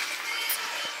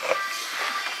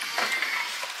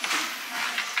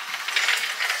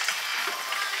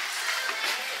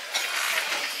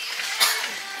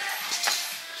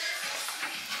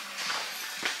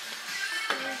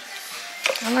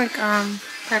 I like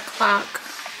that clock.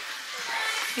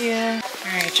 Yeah.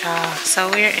 Alright, y'all. So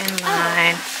we're in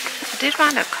line. I did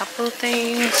find a couple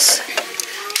things.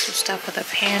 Some stuff for the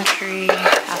pantry.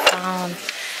 I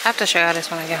have to show you this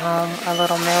when I get home. A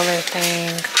little mailer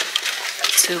thing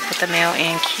to put the mail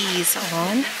and keys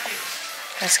on.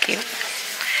 That's cute.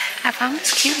 I found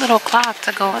this cute little clock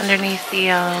to go underneath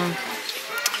the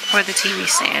where the TV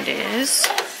stand is.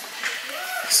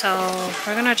 So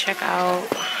we're gonna check out.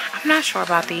 I'm not sure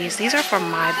about these. These are for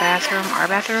my bathroom, our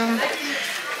bathroom,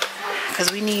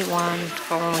 because we need one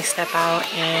for when we step out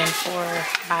and for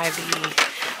by the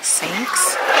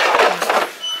sinks.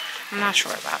 I'm not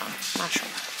sure about them. Not sure.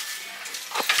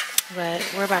 But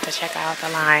we're about to check out. The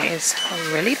line is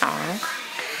really long.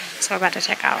 So we're about to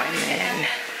check out and then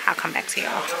I'll come back to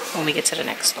y'all when we get to the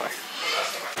next store.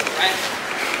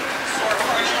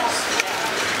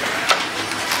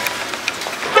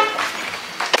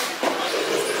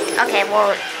 Okay,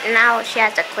 well, now she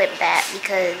has to clip that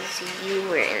because you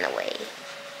were in the way.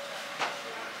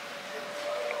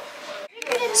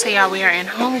 So y'all, we are in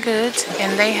Home Goods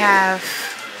and they have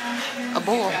a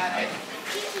bowl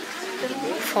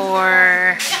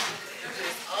for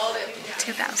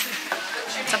 $2,000.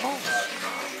 It's a bowl.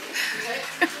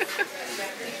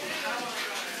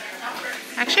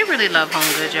 I actually really love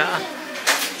Home Goods, y'all.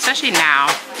 Especially now.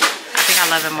 I think I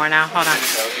love it more now. Hold on.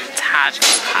 Taj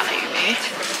is calling me.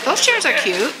 Those chairs are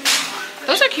cute.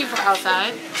 Those are cute for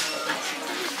outside.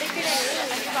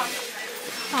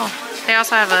 Oh, they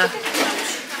also have a...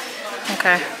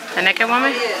 Okay. The naked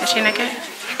woman? Is she naked?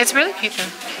 It's really cute though.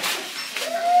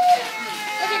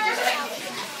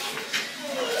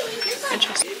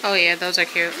 Interesting. Oh yeah, those are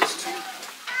cute.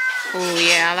 Oh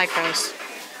yeah, I like those.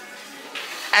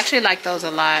 I actually like those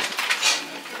a lot.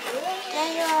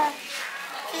 They are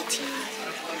 15.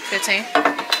 15?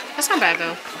 That's not bad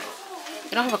though.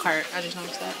 They don't have a cart. I just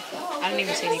noticed that. I didn't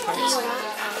even see any carts.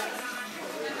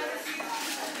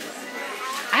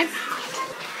 I'm hot.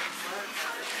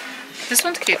 This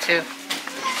one's cute too.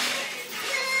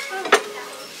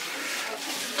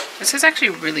 This is actually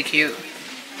really cute.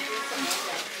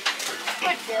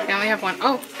 They only have one.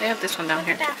 Oh, they have this one down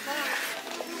here. They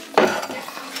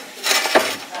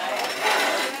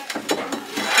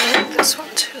have this one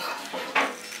too.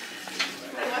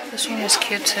 This one is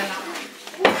cute too.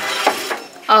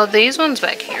 Oh, these ones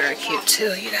back here are cute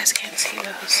too. You guys can't see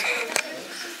those.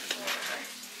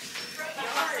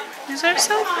 These are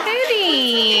so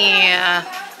pretty.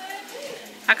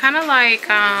 I kind of like,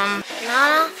 oh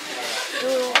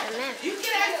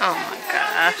my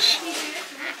gosh.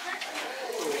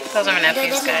 Those are my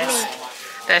nephews, guys.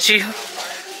 That's you.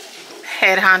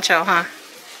 Head honcho, huh?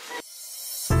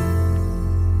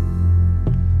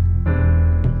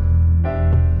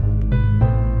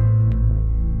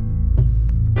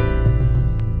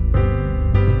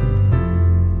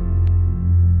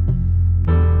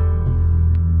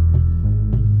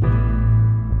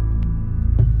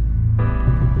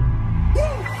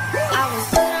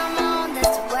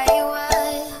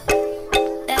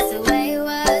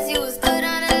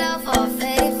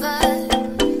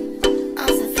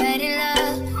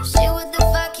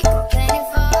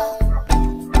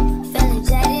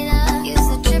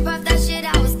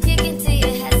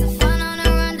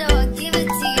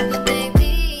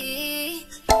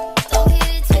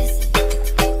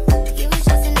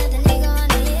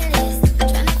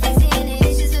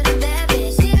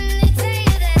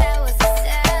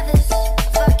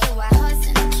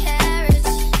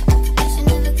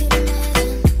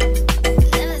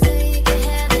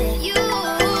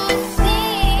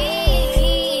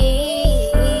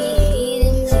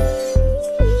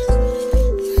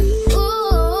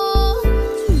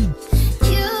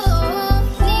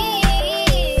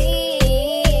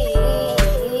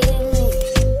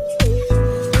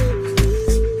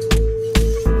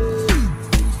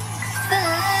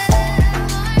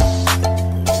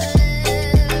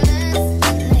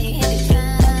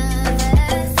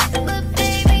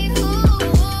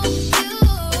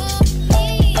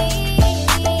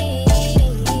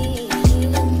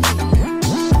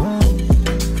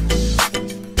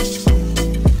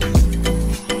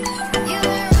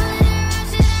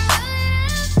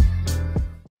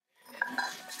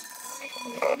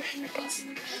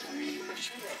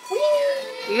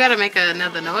 You gotta make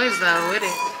another noise though with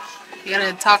it. You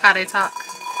gotta talk how they talk.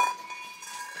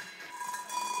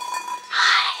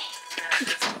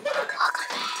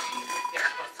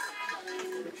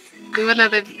 Do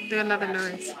another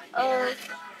noise.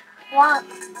 What?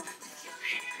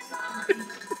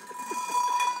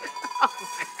 Oh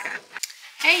my god.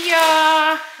 Hey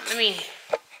y'all. Let me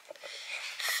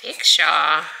fix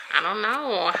y'all. I don't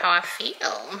know how I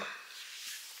feel.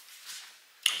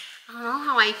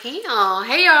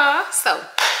 Hey y'all. So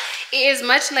it is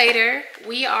much later.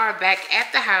 We are back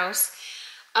at the house.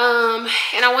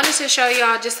 And I wanted to show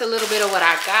y'all just a little bit of what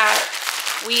I got.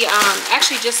 We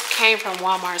actually just came from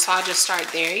Walmart, so I'll just start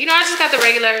there. You know, I just got the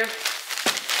regular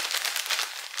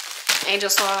angel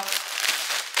soft.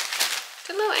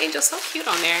 The little angel, so cute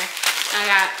on there. I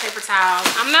got paper towels.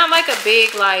 I'm not like a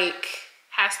big like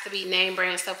has to be name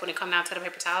brand stuff when it comes down to the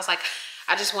paper towels. Like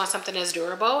I just want something that's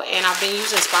durable, and I've been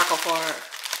using Sparkle for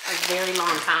a very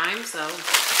long time, so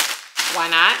why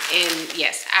not? And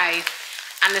yes, I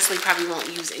honestly probably won't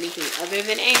use anything other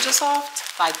than Angel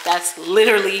Soft. Like that's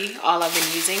literally all I've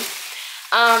been using.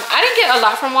 I didn't get a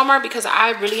lot from Walmart because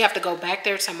I really have to go back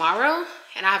there tomorrow,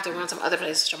 and I have to run some other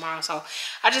places tomorrow. So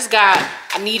I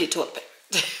needed toilet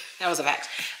paper. That was a fact.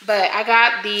 But I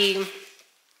got the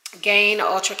Gain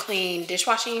Ultra Clean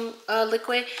dishwashing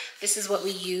liquid. This is what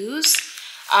we use.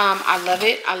 I love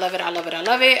it. I love it. I love it. I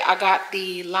love it. I got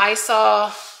the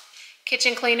Lysol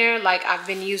kitchen cleaner. Like I've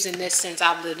been using this since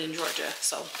I've lived in Georgia,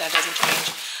 so that doesn't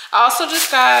change. I also just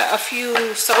got a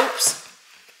few soaps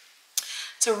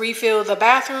to refill the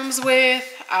bathrooms with.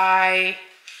 I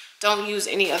don't use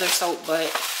any other soap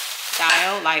but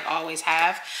Dial, like always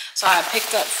have. So I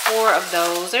picked up 4 of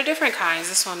those. They're different kinds.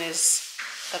 This one is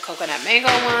the coconut mango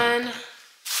one.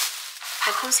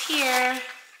 Look who's here.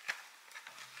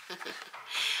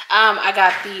 I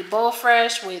got the Bowl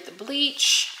Fresh with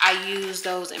bleach. I use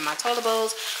those in my toilet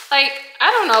bowls. Like,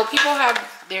 I don't know, people have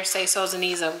their say-sos and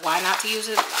needs of why not to use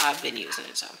it. I've been using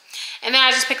it, so. And then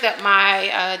I just picked up my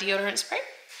deodorant spray.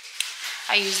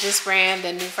 I use this brand,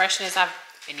 the New Freshness. I've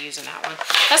been using that one.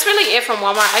 That's really it from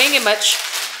Walmart. I didn't get much.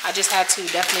 I just had to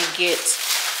definitely get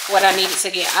what I needed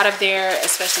to get out of there,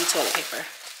 especially toilet paper.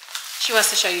 She wants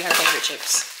to show you her favorite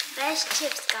chips. Best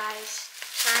chips, guys.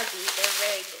 Try these. They're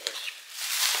very good.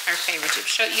 Her favorite chips.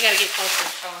 Show, you gotta get closer.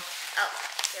 Oh,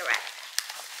 you're right.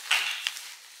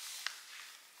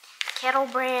 Kettle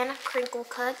brand, crinkle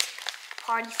cut,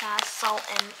 party size, salt,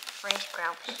 and fresh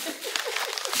ground.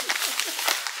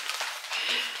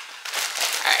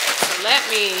 Alright, so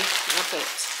I'll put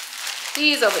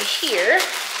these over here.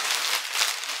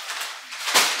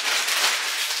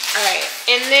 All right,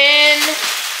 and then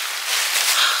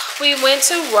we went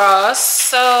to Ross.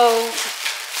 So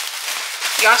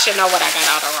y'all should know what I got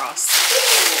out of Ross.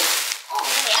 Oh,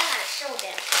 wait, I gotta show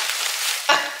them.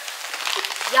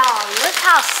 Y'all, look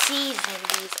how seasoned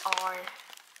these are.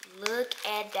 Look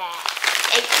at that.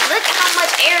 And look how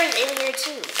much air is in here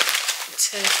too.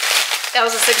 That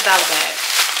was a $6 bag.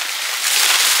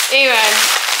 Anyway,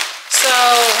 so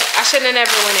I shouldn't have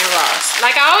never went in Ross.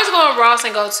 Like, I always go in Ross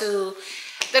and go to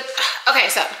the, okay,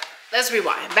 so let's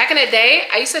rewind. Back in the day,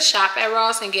 I used to shop at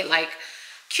Ross and get like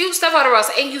cute stuff out of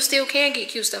Ross, and you still can get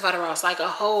cute stuff out of Ross, like a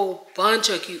whole bunch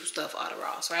of cute stuff out of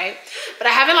Ross, right? But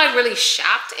I haven't like really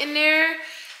shopped in there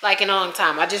like in a long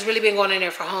time. I just really been going in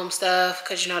there for home stuff,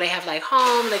 because you know they have like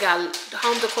they got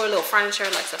home decor, little furniture,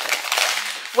 like stuff like that.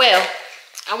 Well,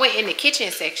 I went in the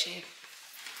kitchen section.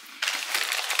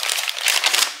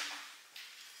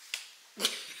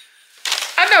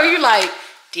 I know you like,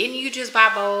 didn't you just buy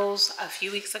bowls a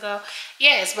few weeks ago?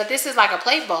 Yes, but this is like a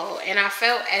plate bowl, and I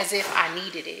felt as if I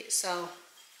needed it. So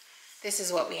this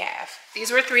is what we have.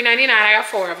 These were $3.99. I got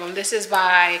 4 of them. This is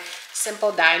by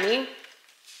Simple Dining.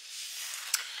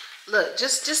 Look,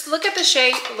 just look at the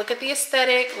shape, look at the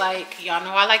aesthetic. Like, y'all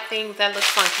know I like things that look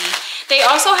funky. They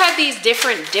also have these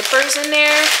different dippers in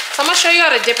there. So I'm gonna show you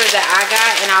all the dippers that I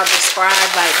got, and I'll describe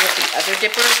like what the other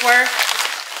dippers were.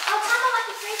 Oh, tell me about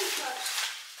the crazy cups.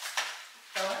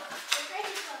 The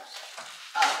crazy cups.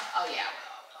 Oh yeah,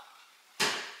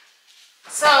 well.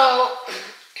 So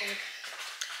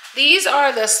these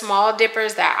are the small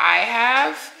dippers that I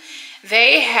have.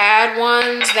 They had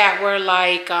ones that were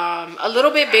like a little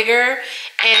bit bigger,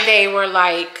 and they were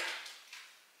like,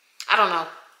 I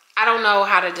don't know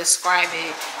how to describe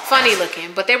it. Funny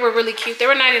looking, but they were really cute. They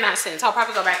were 99 cents. I'll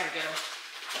probably go back and get them.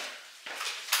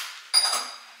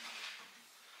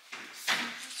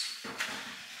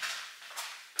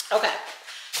 Okay,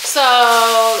 so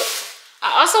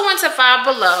I also went to Five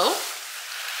Below.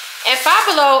 At Five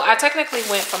Below, I technically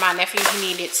went for my nephew. He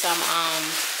needed some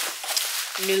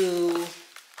new.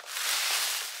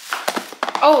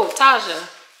 Oh, Taja,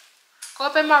 go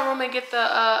up in my room and get the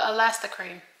elastic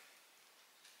cream.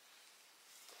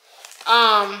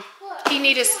 He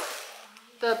needed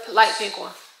the light pink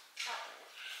one.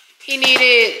 He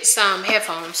needed some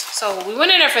headphones, so we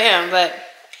went in there for him. But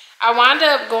I wound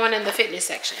up going in the fitness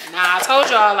section. Now, I told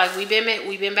y'all, like, we've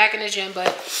been back in the gym, but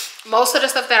most of the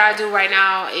stuff that I do right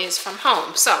now is from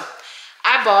home. So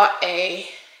I bought a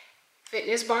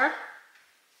fitness bar.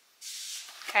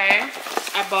 Okay,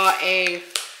 I bought a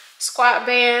squat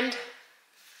band.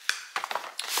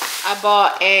 I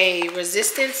bought a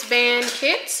resistance band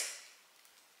kit.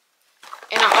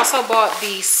 And I also bought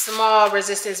the small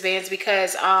resistance bands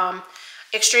because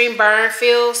Extreme Burn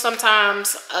Feel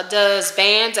sometimes does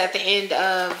bands at the end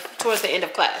towards the end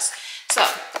of class. So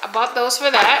I bought those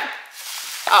for that.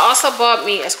 I also bought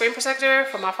me a screen protector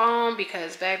for my phone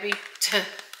because, baby,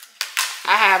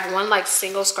 I have one like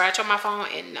single scratch on my phone,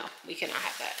 and no, we cannot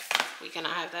have that. We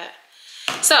cannot have that.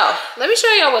 So let me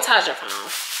show y'all what Taja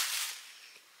found.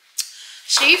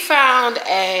 She found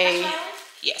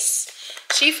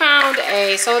she found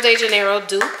a Sol de Janeiro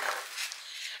dupe.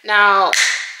 Now,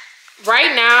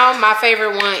 right now, my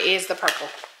favorite one is the purple.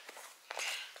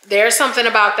 There's something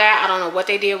about that. I don't know what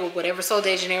they did with whatever Sol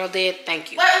de Janeiro did.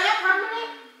 Thank you. Wait, is that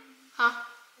permanent? Huh?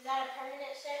 Is that a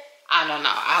permanent set? I don't know.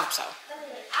 I hope so.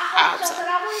 I hope so, but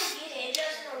I want to get it.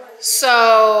 Just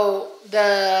so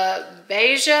the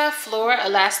Beija Flor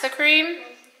Elastic Cream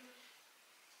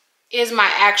is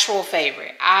my actual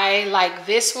favorite. I like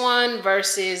this one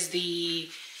versus the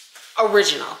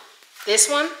original. This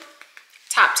one,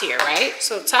 top tier, right?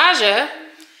 So Taja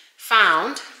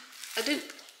found a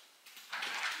dupe.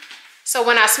 So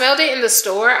when I smelled it in the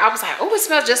store, I was like, oh, it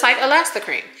smells just like Elastic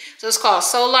Cream. So it's called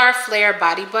Solar Flare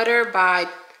Body Butter by,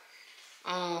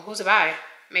 who's it by?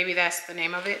 Maybe that's the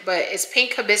name of it. But it's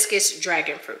Pink Hibiscus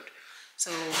Dragon Fruit.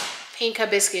 So Pink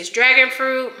Hibiscus Dragon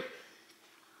Fruit.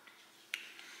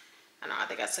 I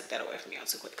think I took that away from y'all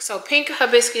too quick. So Pink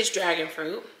Hibiscus Dragon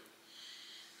Fruit.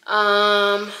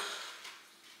 I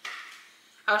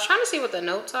was trying to see what the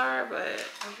notes are, but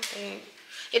I don't think.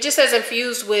 It just says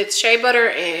infused with shea butter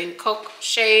and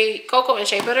cocoa and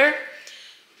shea butter.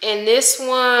 And this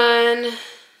one,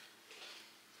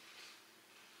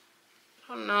 I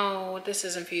don't know what this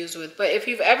is infused with. But if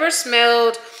you've ever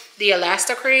smelled the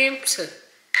Elastic Cream,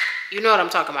 you know what I'm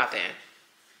talking about then.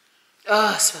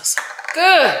 Oh, it smells so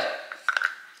good.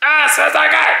 Ah, it smells so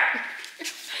good.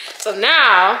 So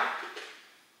now,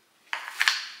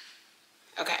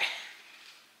 okay.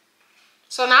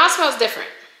 So So now it smells different.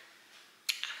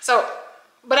 So,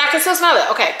 but I can still smell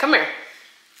it. Okay, come here.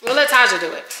 We'll let Taja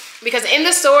do it. Because in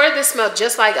the store, this smelled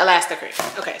just like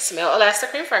Elasticream. Okay, smell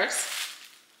Elasticream first.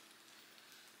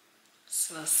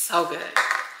 Smells so good.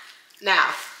 Now,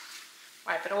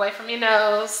 wipe it away from your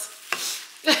nose.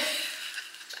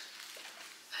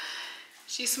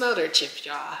 She smelled her chip,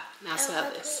 y'all. Now smell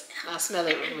this. Now smell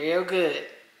it real good.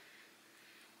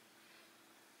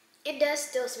 It does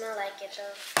still smell like it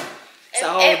though. It's a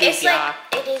whole dupe, y'all.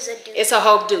 It is a dupe. It's a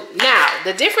whole dupe. Now,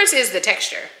 the difference is the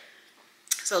texture.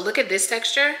 So look at this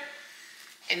texture.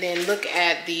 And then look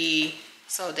at the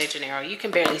Sol de Janeiro. You can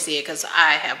barely see it because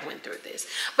I have went through this.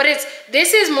 But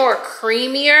this is more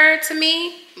creamier to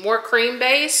me. More cream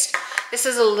based. This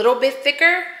is a little bit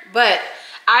thicker. But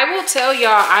I will tell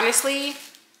y'all honestly.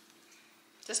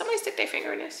 Did somebody stick their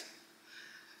finger in this?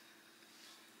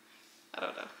 I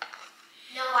don't know.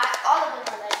 No, all of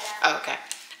them are like that. Okay.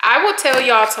 I will tell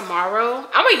y'all tomorrow.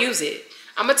 I'm going to use it.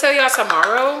 I'm going to tell y'all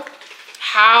tomorrow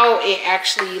how it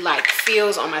actually like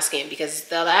feels on my skin. Because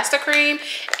the Elasticream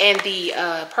and the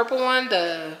purple one,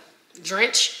 the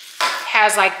Drench,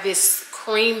 has like this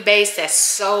cream base that's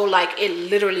so like it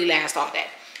literally lasts all day.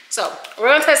 So we're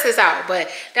going to test this out.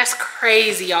 But that's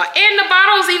crazy, y'all. And the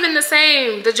bottle's even the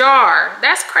same. The jar.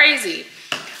 That's crazy.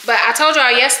 But I told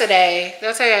y'all yesterday,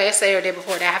 they'll tell y'all yesterday or the day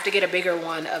before, that I have to get a bigger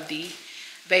one of the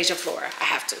Beija Flora. I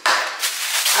have to.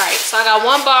 All right, so I got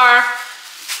 1 bar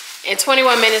and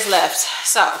 21 minutes left.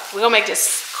 So we're gonna make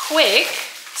this quick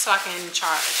so I can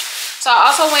charge. So I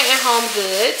also went in Home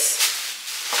Goods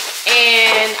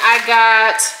and I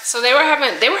got, so they were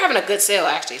having a good sale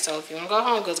actually. So if you wanna go to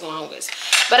Home Goods, go to Home Goods.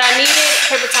 But I needed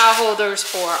paper towel holders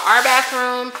for our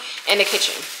bathroom and the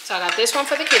kitchen. So I got this one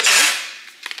for the kitchen.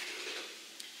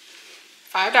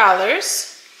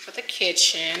 $5 for the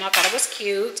kitchen. I thought it was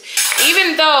cute.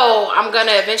 Even though I'm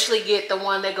gonna eventually get the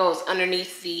one that goes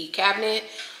underneath the cabinet.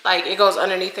 Like it goes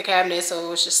underneath the cabinet,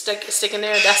 so it's just stick in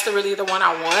there. That's really the one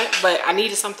I want, but I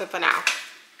needed something for now.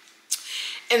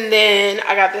 And then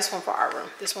I got this one for our room.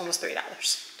 This one was $3,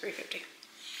 $3.50.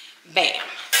 Bam.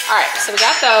 All right, so we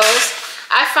got those.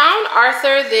 I found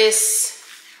Arthur this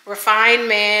Refined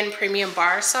Man Premium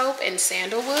Bar Soap in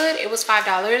Sandalwood. It was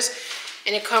 $5.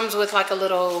 And it comes with like a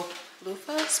little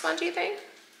loofah spongy thing.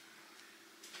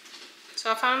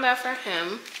 So I found that for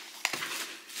him.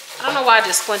 I don't know why I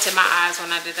just squinted my eyes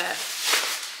when I did that.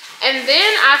 And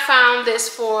then I found this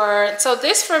for, so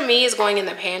this for me is going in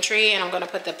the pantry and I'm gonna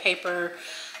put the paper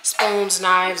spoons,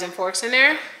 knives, and forks in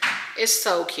there. It's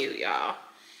so cute, y'all.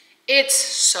 It's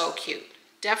so cute.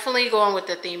 Definitely going with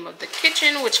the theme of the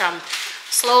kitchen, which I'm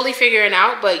slowly figuring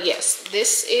out. But yes,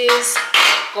 this is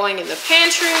going in the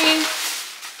pantry.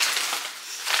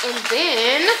 And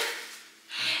then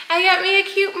I got me a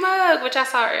cute mug, which I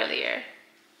saw earlier.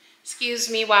 Excuse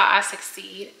me while I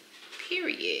succeed,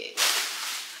 period.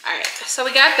 All right, so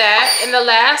we got that. And the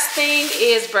last thing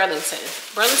is Burlington.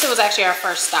 Burlington was actually our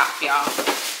first stop, y'all.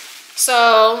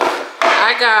 So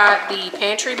I got the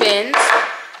pantry bins.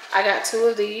 I got 2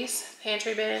 of these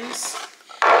pantry bins.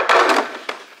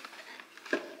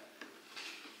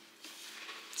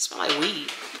 Smell like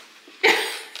weed.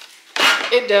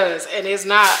 It does, and it's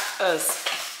not us.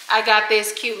 I got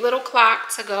this cute little clock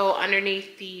to go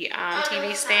underneath the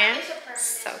TV stand.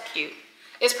 So cute.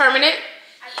 It's permanent?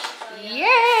 Yay!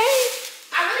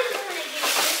 I really want to get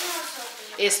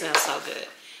it. It smells so good. It smells so good.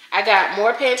 I got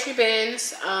more pantry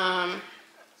bins. I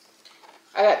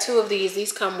got 2 of these.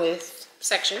 These come with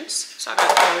sections, so I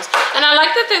got those. And I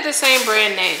like that they're the same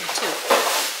brand name too.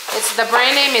 The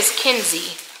brand name is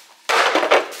Kinsey.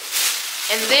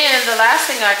 And then the last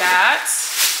thing I got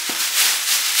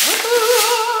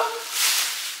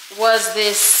was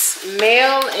this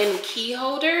mail and key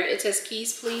holder. It says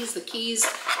keys please. The keys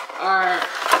are,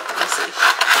 let's see.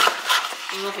 I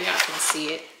don't know if y'all can see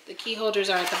it. The key holders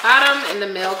are at the bottom and the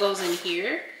mail goes in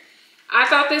here. I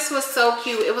thought this was so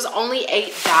cute. It was only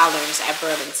 $8 at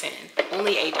Burlington.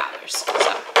 Only $8.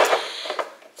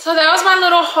 So that was my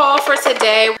little haul for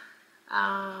today.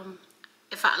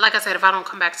 Like I said, if I don't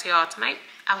come back to y'all tonight,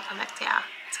 I will come back to y'all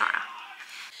tomorrow.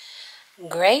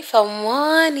 Grateful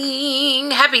morning.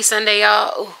 Happy Sunday,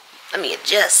 y'all. Let me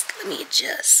adjust.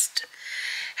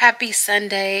 Happy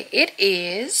Sunday. It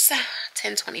is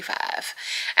 10:25.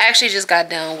 I actually just got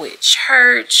done with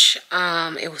church.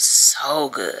 It was so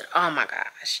good. Oh my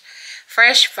gosh.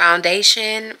 Fresh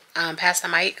foundation. Pastor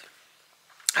Mike.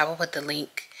 I will put the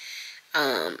link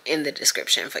in the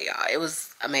description for y'all. It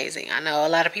was amazing. I know a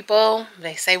lot of people,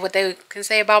 they say what they can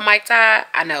say about Mike Todd.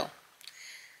 I know.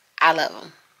 I love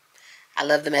him. I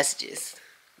love the messages.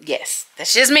 Yes,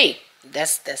 that's just me.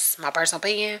 That's my personal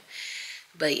opinion.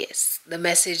 But yes, the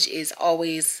message is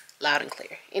always loud and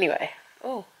clear. Anyway,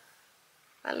 oh,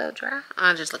 a little dry.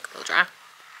 I just look a little dry.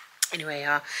 Anyway,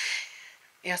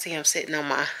 y'all see I'm sitting on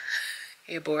my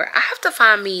headboard. I have to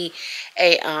find me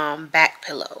a back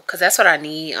pillow, because that's what I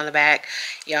need on the back.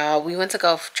 Y'all, we went to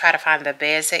go try to find the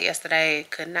bed set yesterday.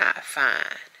 Could not find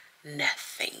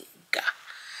nothing.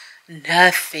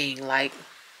 Nothing. Like,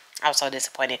 I was so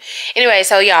disappointed. Anyway,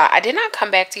 so y'all, I did not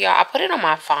come back to y'all. I put it on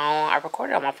my phone. I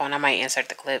recorded on my phone. I might insert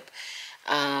the clip.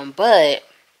 But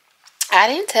I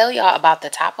didn't tell y'all about the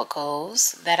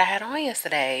topicals that I had on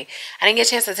yesterday. I didn't get a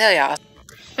chance to tell y'all.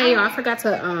 Hey y'all, I forgot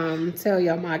to tell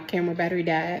y'all my camera battery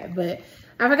died, but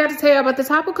I forgot to tell y'all about the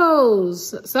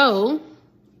topicals. So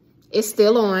it's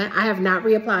still on. I have not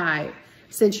reapplied.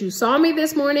 Since you saw me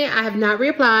this morning, I have not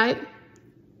reapplied.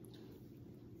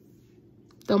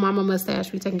 Though mama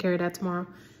mustache, we taking care of that tomorrow.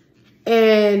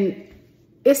 And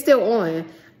it's still on.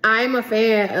 I'm a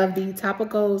fan of the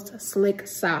Topicals Slick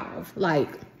Salve. Like,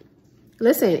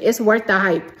 listen, it's worth the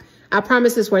hype. I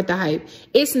promise it's worth the hype.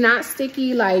 It's not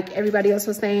sticky like everybody else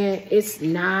was saying. It's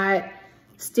not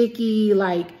sticky.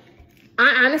 Like,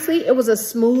 I honestly, it was a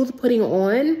smooth putting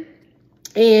on.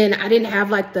 And I didn't have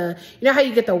like the, you know how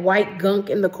you get the white gunk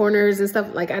in the corners and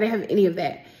stuff? Like, I didn't have any of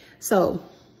that. So,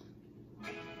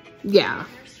 yeah.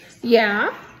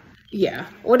 Yeah. Yeah.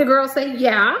 What the girls say?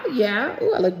 Yeah. Yeah.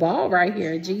 Ooh, I look bald right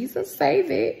here. Jesus,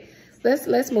 save it.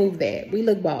 Let's move that. We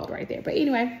look bald right there. But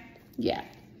anyway, yeah.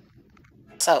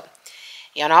 So,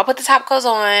 y'all know I put the topicals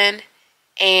on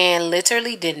and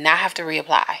literally did not have to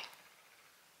reapply.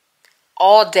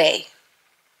 All day.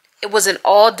 It was an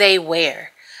all day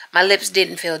wear. My lips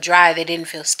didn't feel dry. They didn't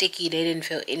feel sticky. They didn't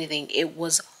feel anything. It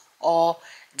was all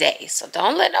day. So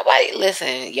don't let nobody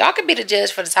listen. Y'all can be the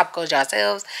judge for the topicals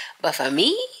yourselves. But for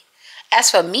me, as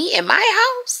for me in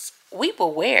my house, we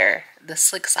will wear the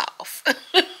Slick Salve.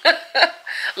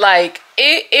 Like,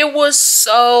 it was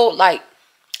so, like,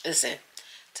 listen,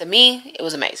 to me, it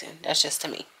was amazing. That's just to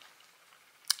me.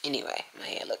 Anyway, my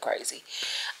hair look crazy.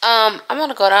 I'm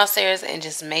gonna go downstairs and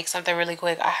just make something really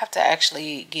quick. I have to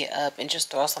actually get up and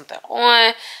just throw something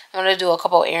on. I'm gonna do a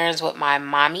couple errands with my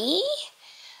mommy.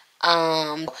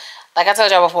 Like I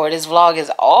told y'all before, this vlog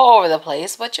is all over the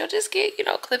place, but you'll just get, you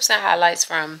know, clips and highlights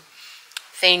from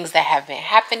things that have been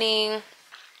happening.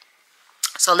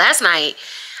 So last night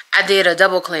I did a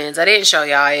double cleanse. I didn't show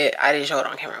y'all it. I didn't show it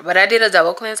on camera, but I did a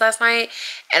double cleanse last night,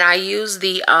 and I used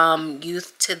the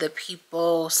Youth to the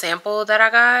People sample that I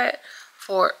got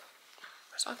for,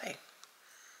 where's my thing?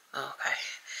 Oh, okay.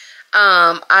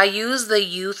 I used the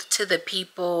Youth to the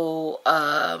People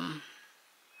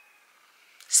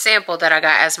sample that I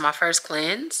got as my first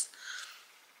cleanse.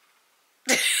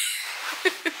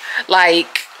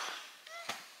 Like,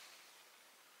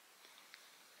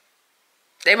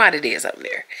 they might have did something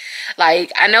there.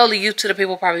 Like, I know the Youth to the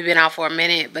People probably been out for a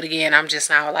minute, but again, I'm just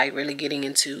now like really getting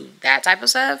into that type of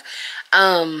stuff.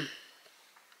 But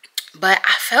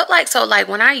I felt like, so like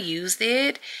when I used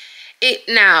it,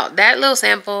 now that little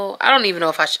sample, I don't even know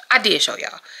if I did show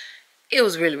y'all. It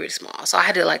was really, really small. So I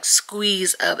had to like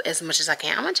squeeze up as much as I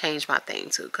can. I'm gonna change my thing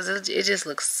too, because it just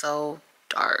looks so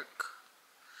dark.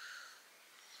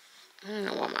 I don't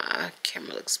know why my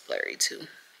camera looks blurry too.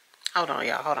 Hold on,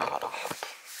 y'all. Hold on.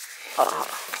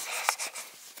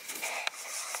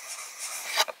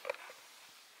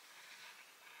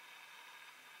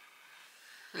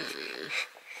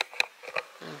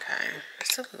 Okay.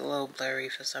 It's still a little blurry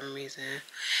for some reason.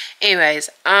 Anyways,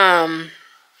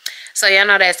 so y'all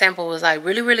know that sample was like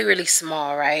really, really, really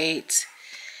small, right?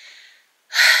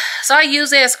 So I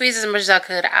used it and squeezed as much as I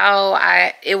could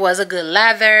out. It was a good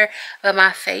lather, but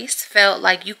my face felt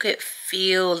like you could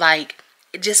feel like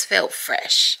it just felt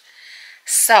fresh.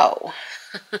 So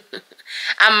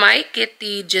I might get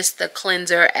just the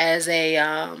cleanser as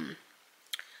a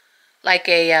like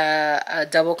a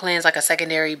double cleanse, like a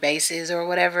secondary basis or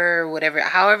whatever,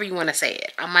 however you want to say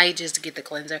it. I might just get the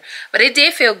cleanser, but it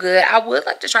did feel good. I would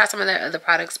like to try some of their other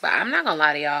products, but I'm not gonna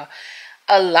lie to y'all,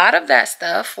 a lot of that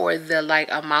stuff for the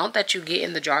like amount that you get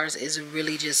in the jars is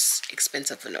really just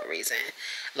expensive for no reason.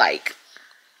 Like,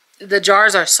 the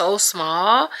jars are so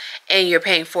small and you're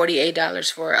paying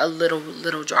 $48 for a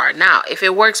little jar. Now, if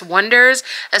it works wonders,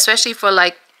 especially for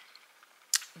like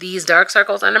these dark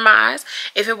circles under my eyes,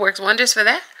 if it works wonders for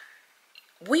that,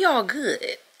 we all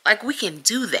good. Like, we can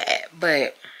do that.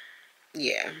 But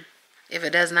yeah, if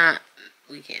it does not,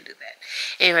 we can't do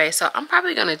that. Anyway, so I'm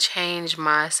probably gonna change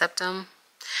my septum.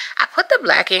 I put the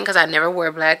black in because I never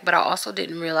wear black, but I also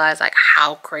didn't realize like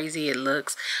how crazy it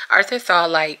looks. Arthur thought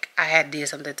like I had did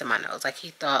something to my nose. Like,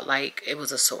 he thought like it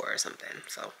was a sore or something.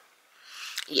 So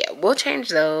yeah, we'll change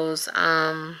those.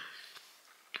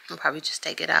 I'll probably just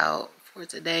take it out for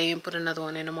today and put another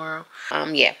one in tomorrow.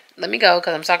 Yeah, let me go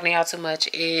because I'm talking to y'all too much.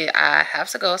 I have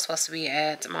to go. It's supposed to be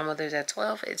at my mother's at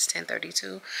 12. It's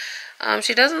 10:32.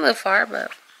 She doesn't live far,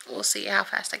 but we'll see how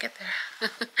fast I get there.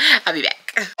 I'll be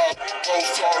back.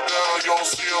 Post all down, you don't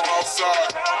see them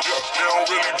outside. Yeah, they don't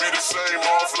really be the same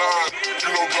offline. You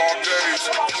know dark days,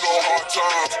 you know hard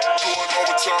times. Doing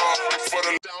overtime for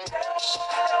the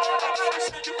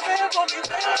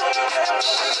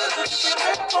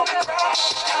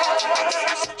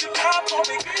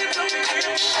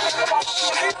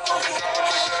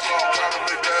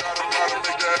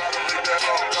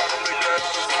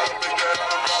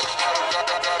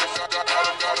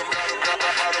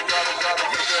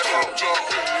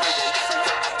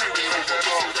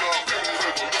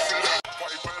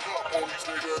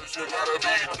you gotta be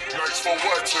nice for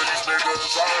what to these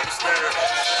niggas, I understand.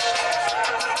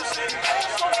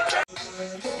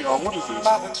 Yo, what is this?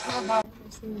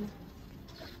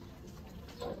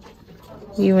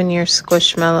 You and your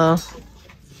squishmallow.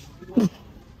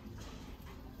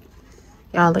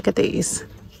 Y'all, look at these.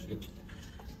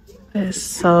 It's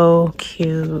so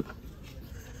cute.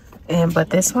 But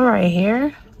this one right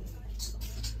here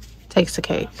takes the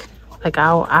cake. Like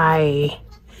I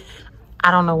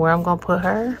don't know where I'm gonna put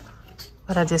her,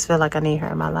 but I just feel like I need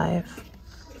her in my life.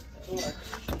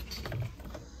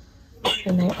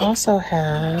 And they also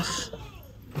have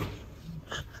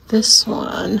this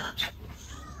one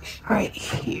right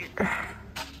here.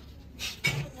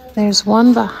 There's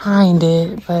one behind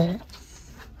it, but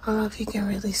I don't know if you can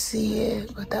really see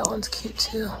it, but that one's cute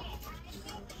too.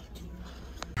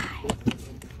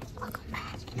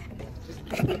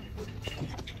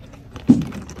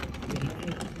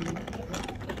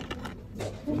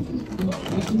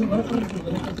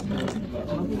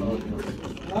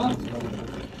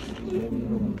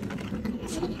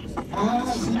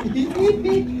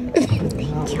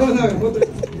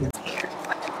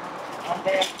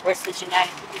 West of Janeiro.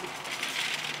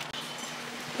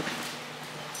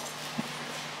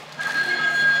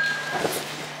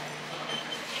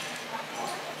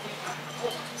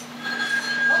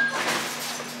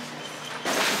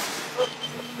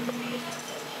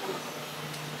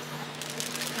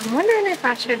 I'm wondering if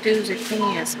I should do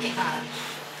zucchini as pie.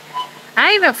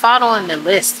 I ain't even following the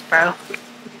list, bro.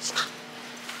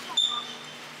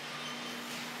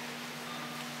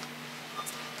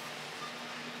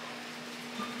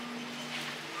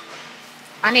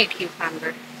 I need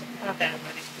cucumber. Okay,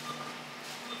 buddy.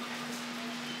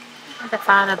 I have to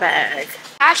find a bag.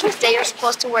 Actually, they are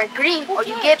supposed to wear green or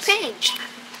you get pinched.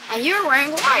 And you're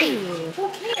wearing white.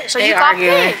 So They you got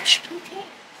arguing. pinched.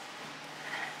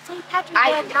 I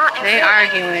am not. They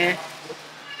arguing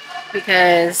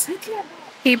because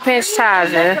he pinched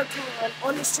Taja.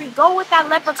 On the street. Go with that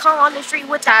leprechaun on the street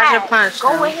with the Taja hat. punched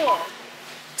Go him. with him.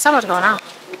 So much going on.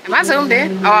 Am I zoomed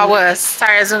in? Oh, I was.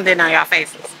 Sorry, I zoomed in on y'all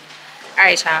faces. All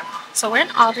right, y'all. So we're in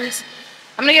Aldi's.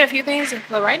 I'm gonna get a few things,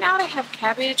 but right now they have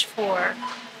cabbage for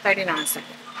 39 cents,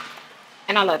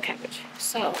 and I love cabbage.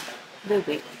 So,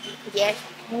 Ruby, Yes.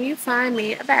 can you find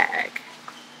me a bag?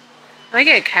 I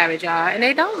get cabbage, y'all, and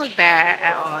they don't look bad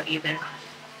at all either.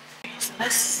 So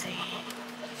let's see.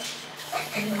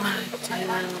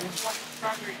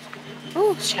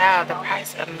 Ooh, child, the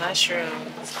price of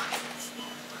mushrooms.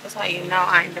 That's how you know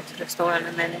I ain't been to the store in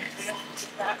a minute.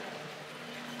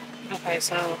 Okay,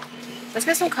 so let's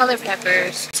get some colored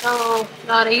peppers. So,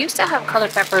 no, they used to have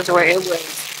colored peppers where it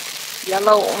was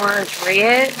yellow, orange,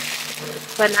 red.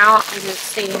 But now I'm just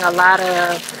seeing a lot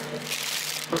of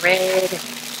red,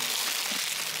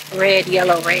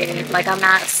 yellow, red. Like I'm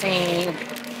not seeing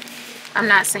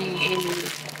any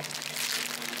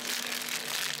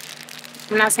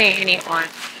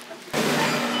orange.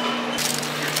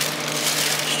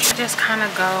 Just kind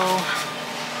of go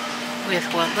with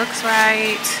what looks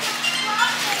right.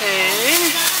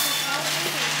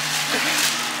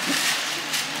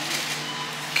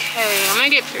 Okay, I'm gonna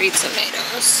get 3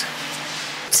 tomatoes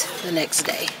the next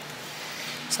day.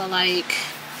 So like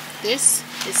this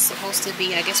is supposed to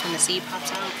be, I guess when the seed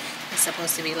pops out, it's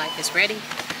supposed to be like it's ready.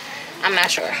 I'm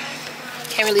not sure.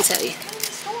 Can't really tell you.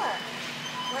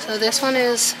 So this one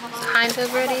is kind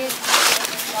of ready.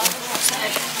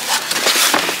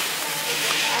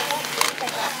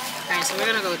 Alright, so we're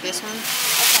gonna go with this one.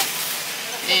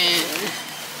 And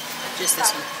just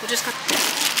this one. We'll just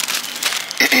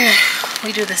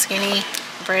we do the skinny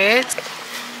breads. And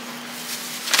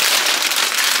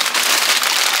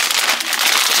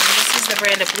this is the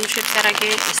brand of blue chips that I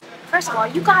get. First of all,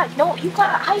 how you got a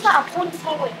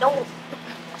ponytail with no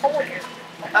holder?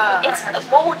 It's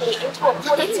molded into a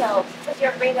ponytail because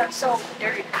your braids are so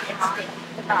dirty and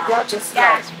Y'all just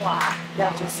that's why.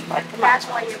 Y'all just like that's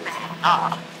why you're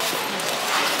mad.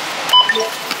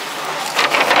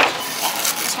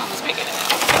 This one was bigger than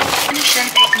that. Finish and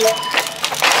pay.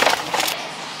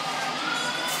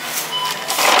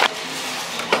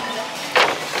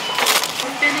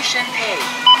 Finish and pay.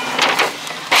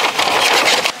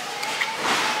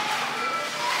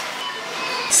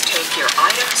 Take your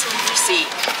items and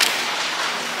receipt.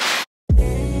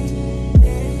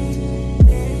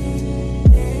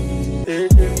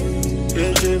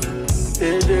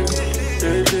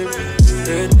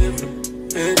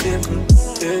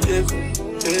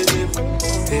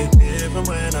 Even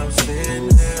when I'm sitting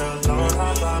there alone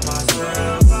all by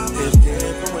myself, it's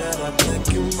different when I think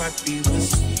you might be with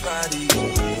somebody.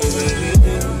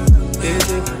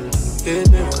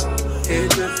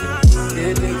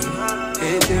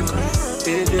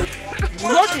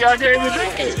 Lucky I gave it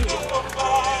in.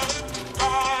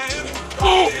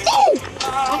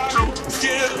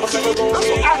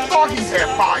 I thought he had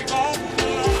fire.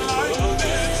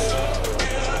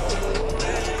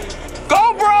 Go,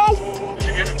 bro!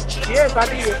 Yes, I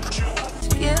did.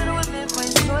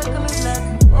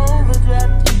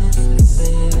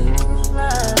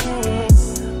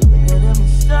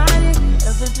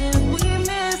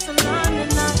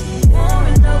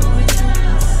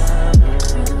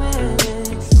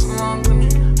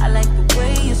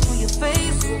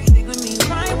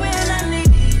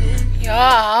 Y'all,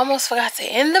 I almost forgot to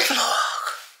end the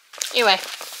vlog. Anyway,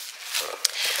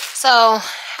 so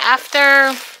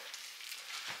after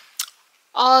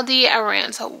all the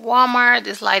errands at Walmart,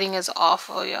 this lighting is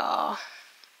awful, y'all.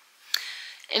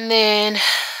 And then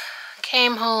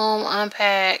came home,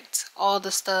 unpacked all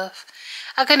the stuff.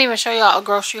 I couldn't even show y'all a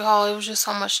grocery haul. It was just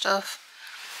so much stuff.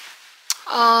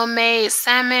 Made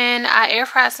salmon. I air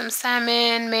fried some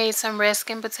salmon. Made some red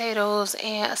skin potatoes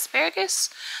and asparagus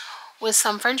with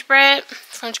some French bread,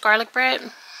 French garlic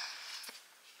bread.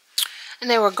 And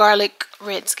they were garlic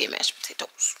red skin mashed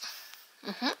potatoes.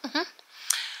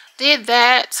 Did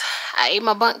that. I ate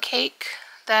my bundt cake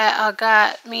that I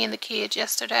got me and the kids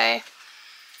yesterday.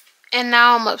 And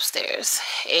now I'm upstairs.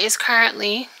 It is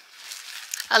currently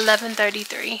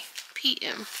 11:33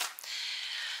 p.m.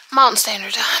 Mountain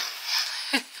Standard Time.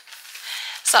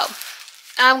 So,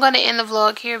 I'm going to end the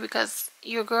vlog here because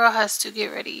your girl has to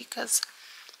get ready because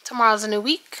tomorrow's a new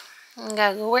week. I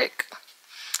gotta go work.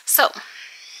 So,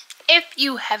 if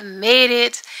you have made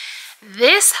it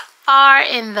this far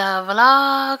in the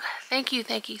vlog, thank you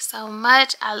so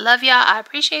much. I love y'all. I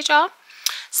appreciate y'all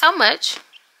so much.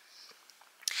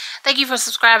 Thank you for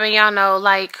subscribing. Y'all know,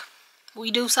 like,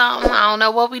 we do something. I don't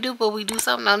know what we do, but we do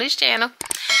something on this channel.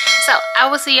 So, I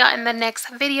will see y'all in the next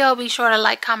video. Be sure to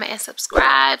like, comment, and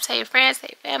subscribe. Tell your friends, tell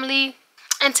your family.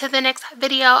 Until the next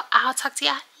video, I'll talk to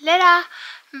y'all later.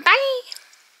 Bye.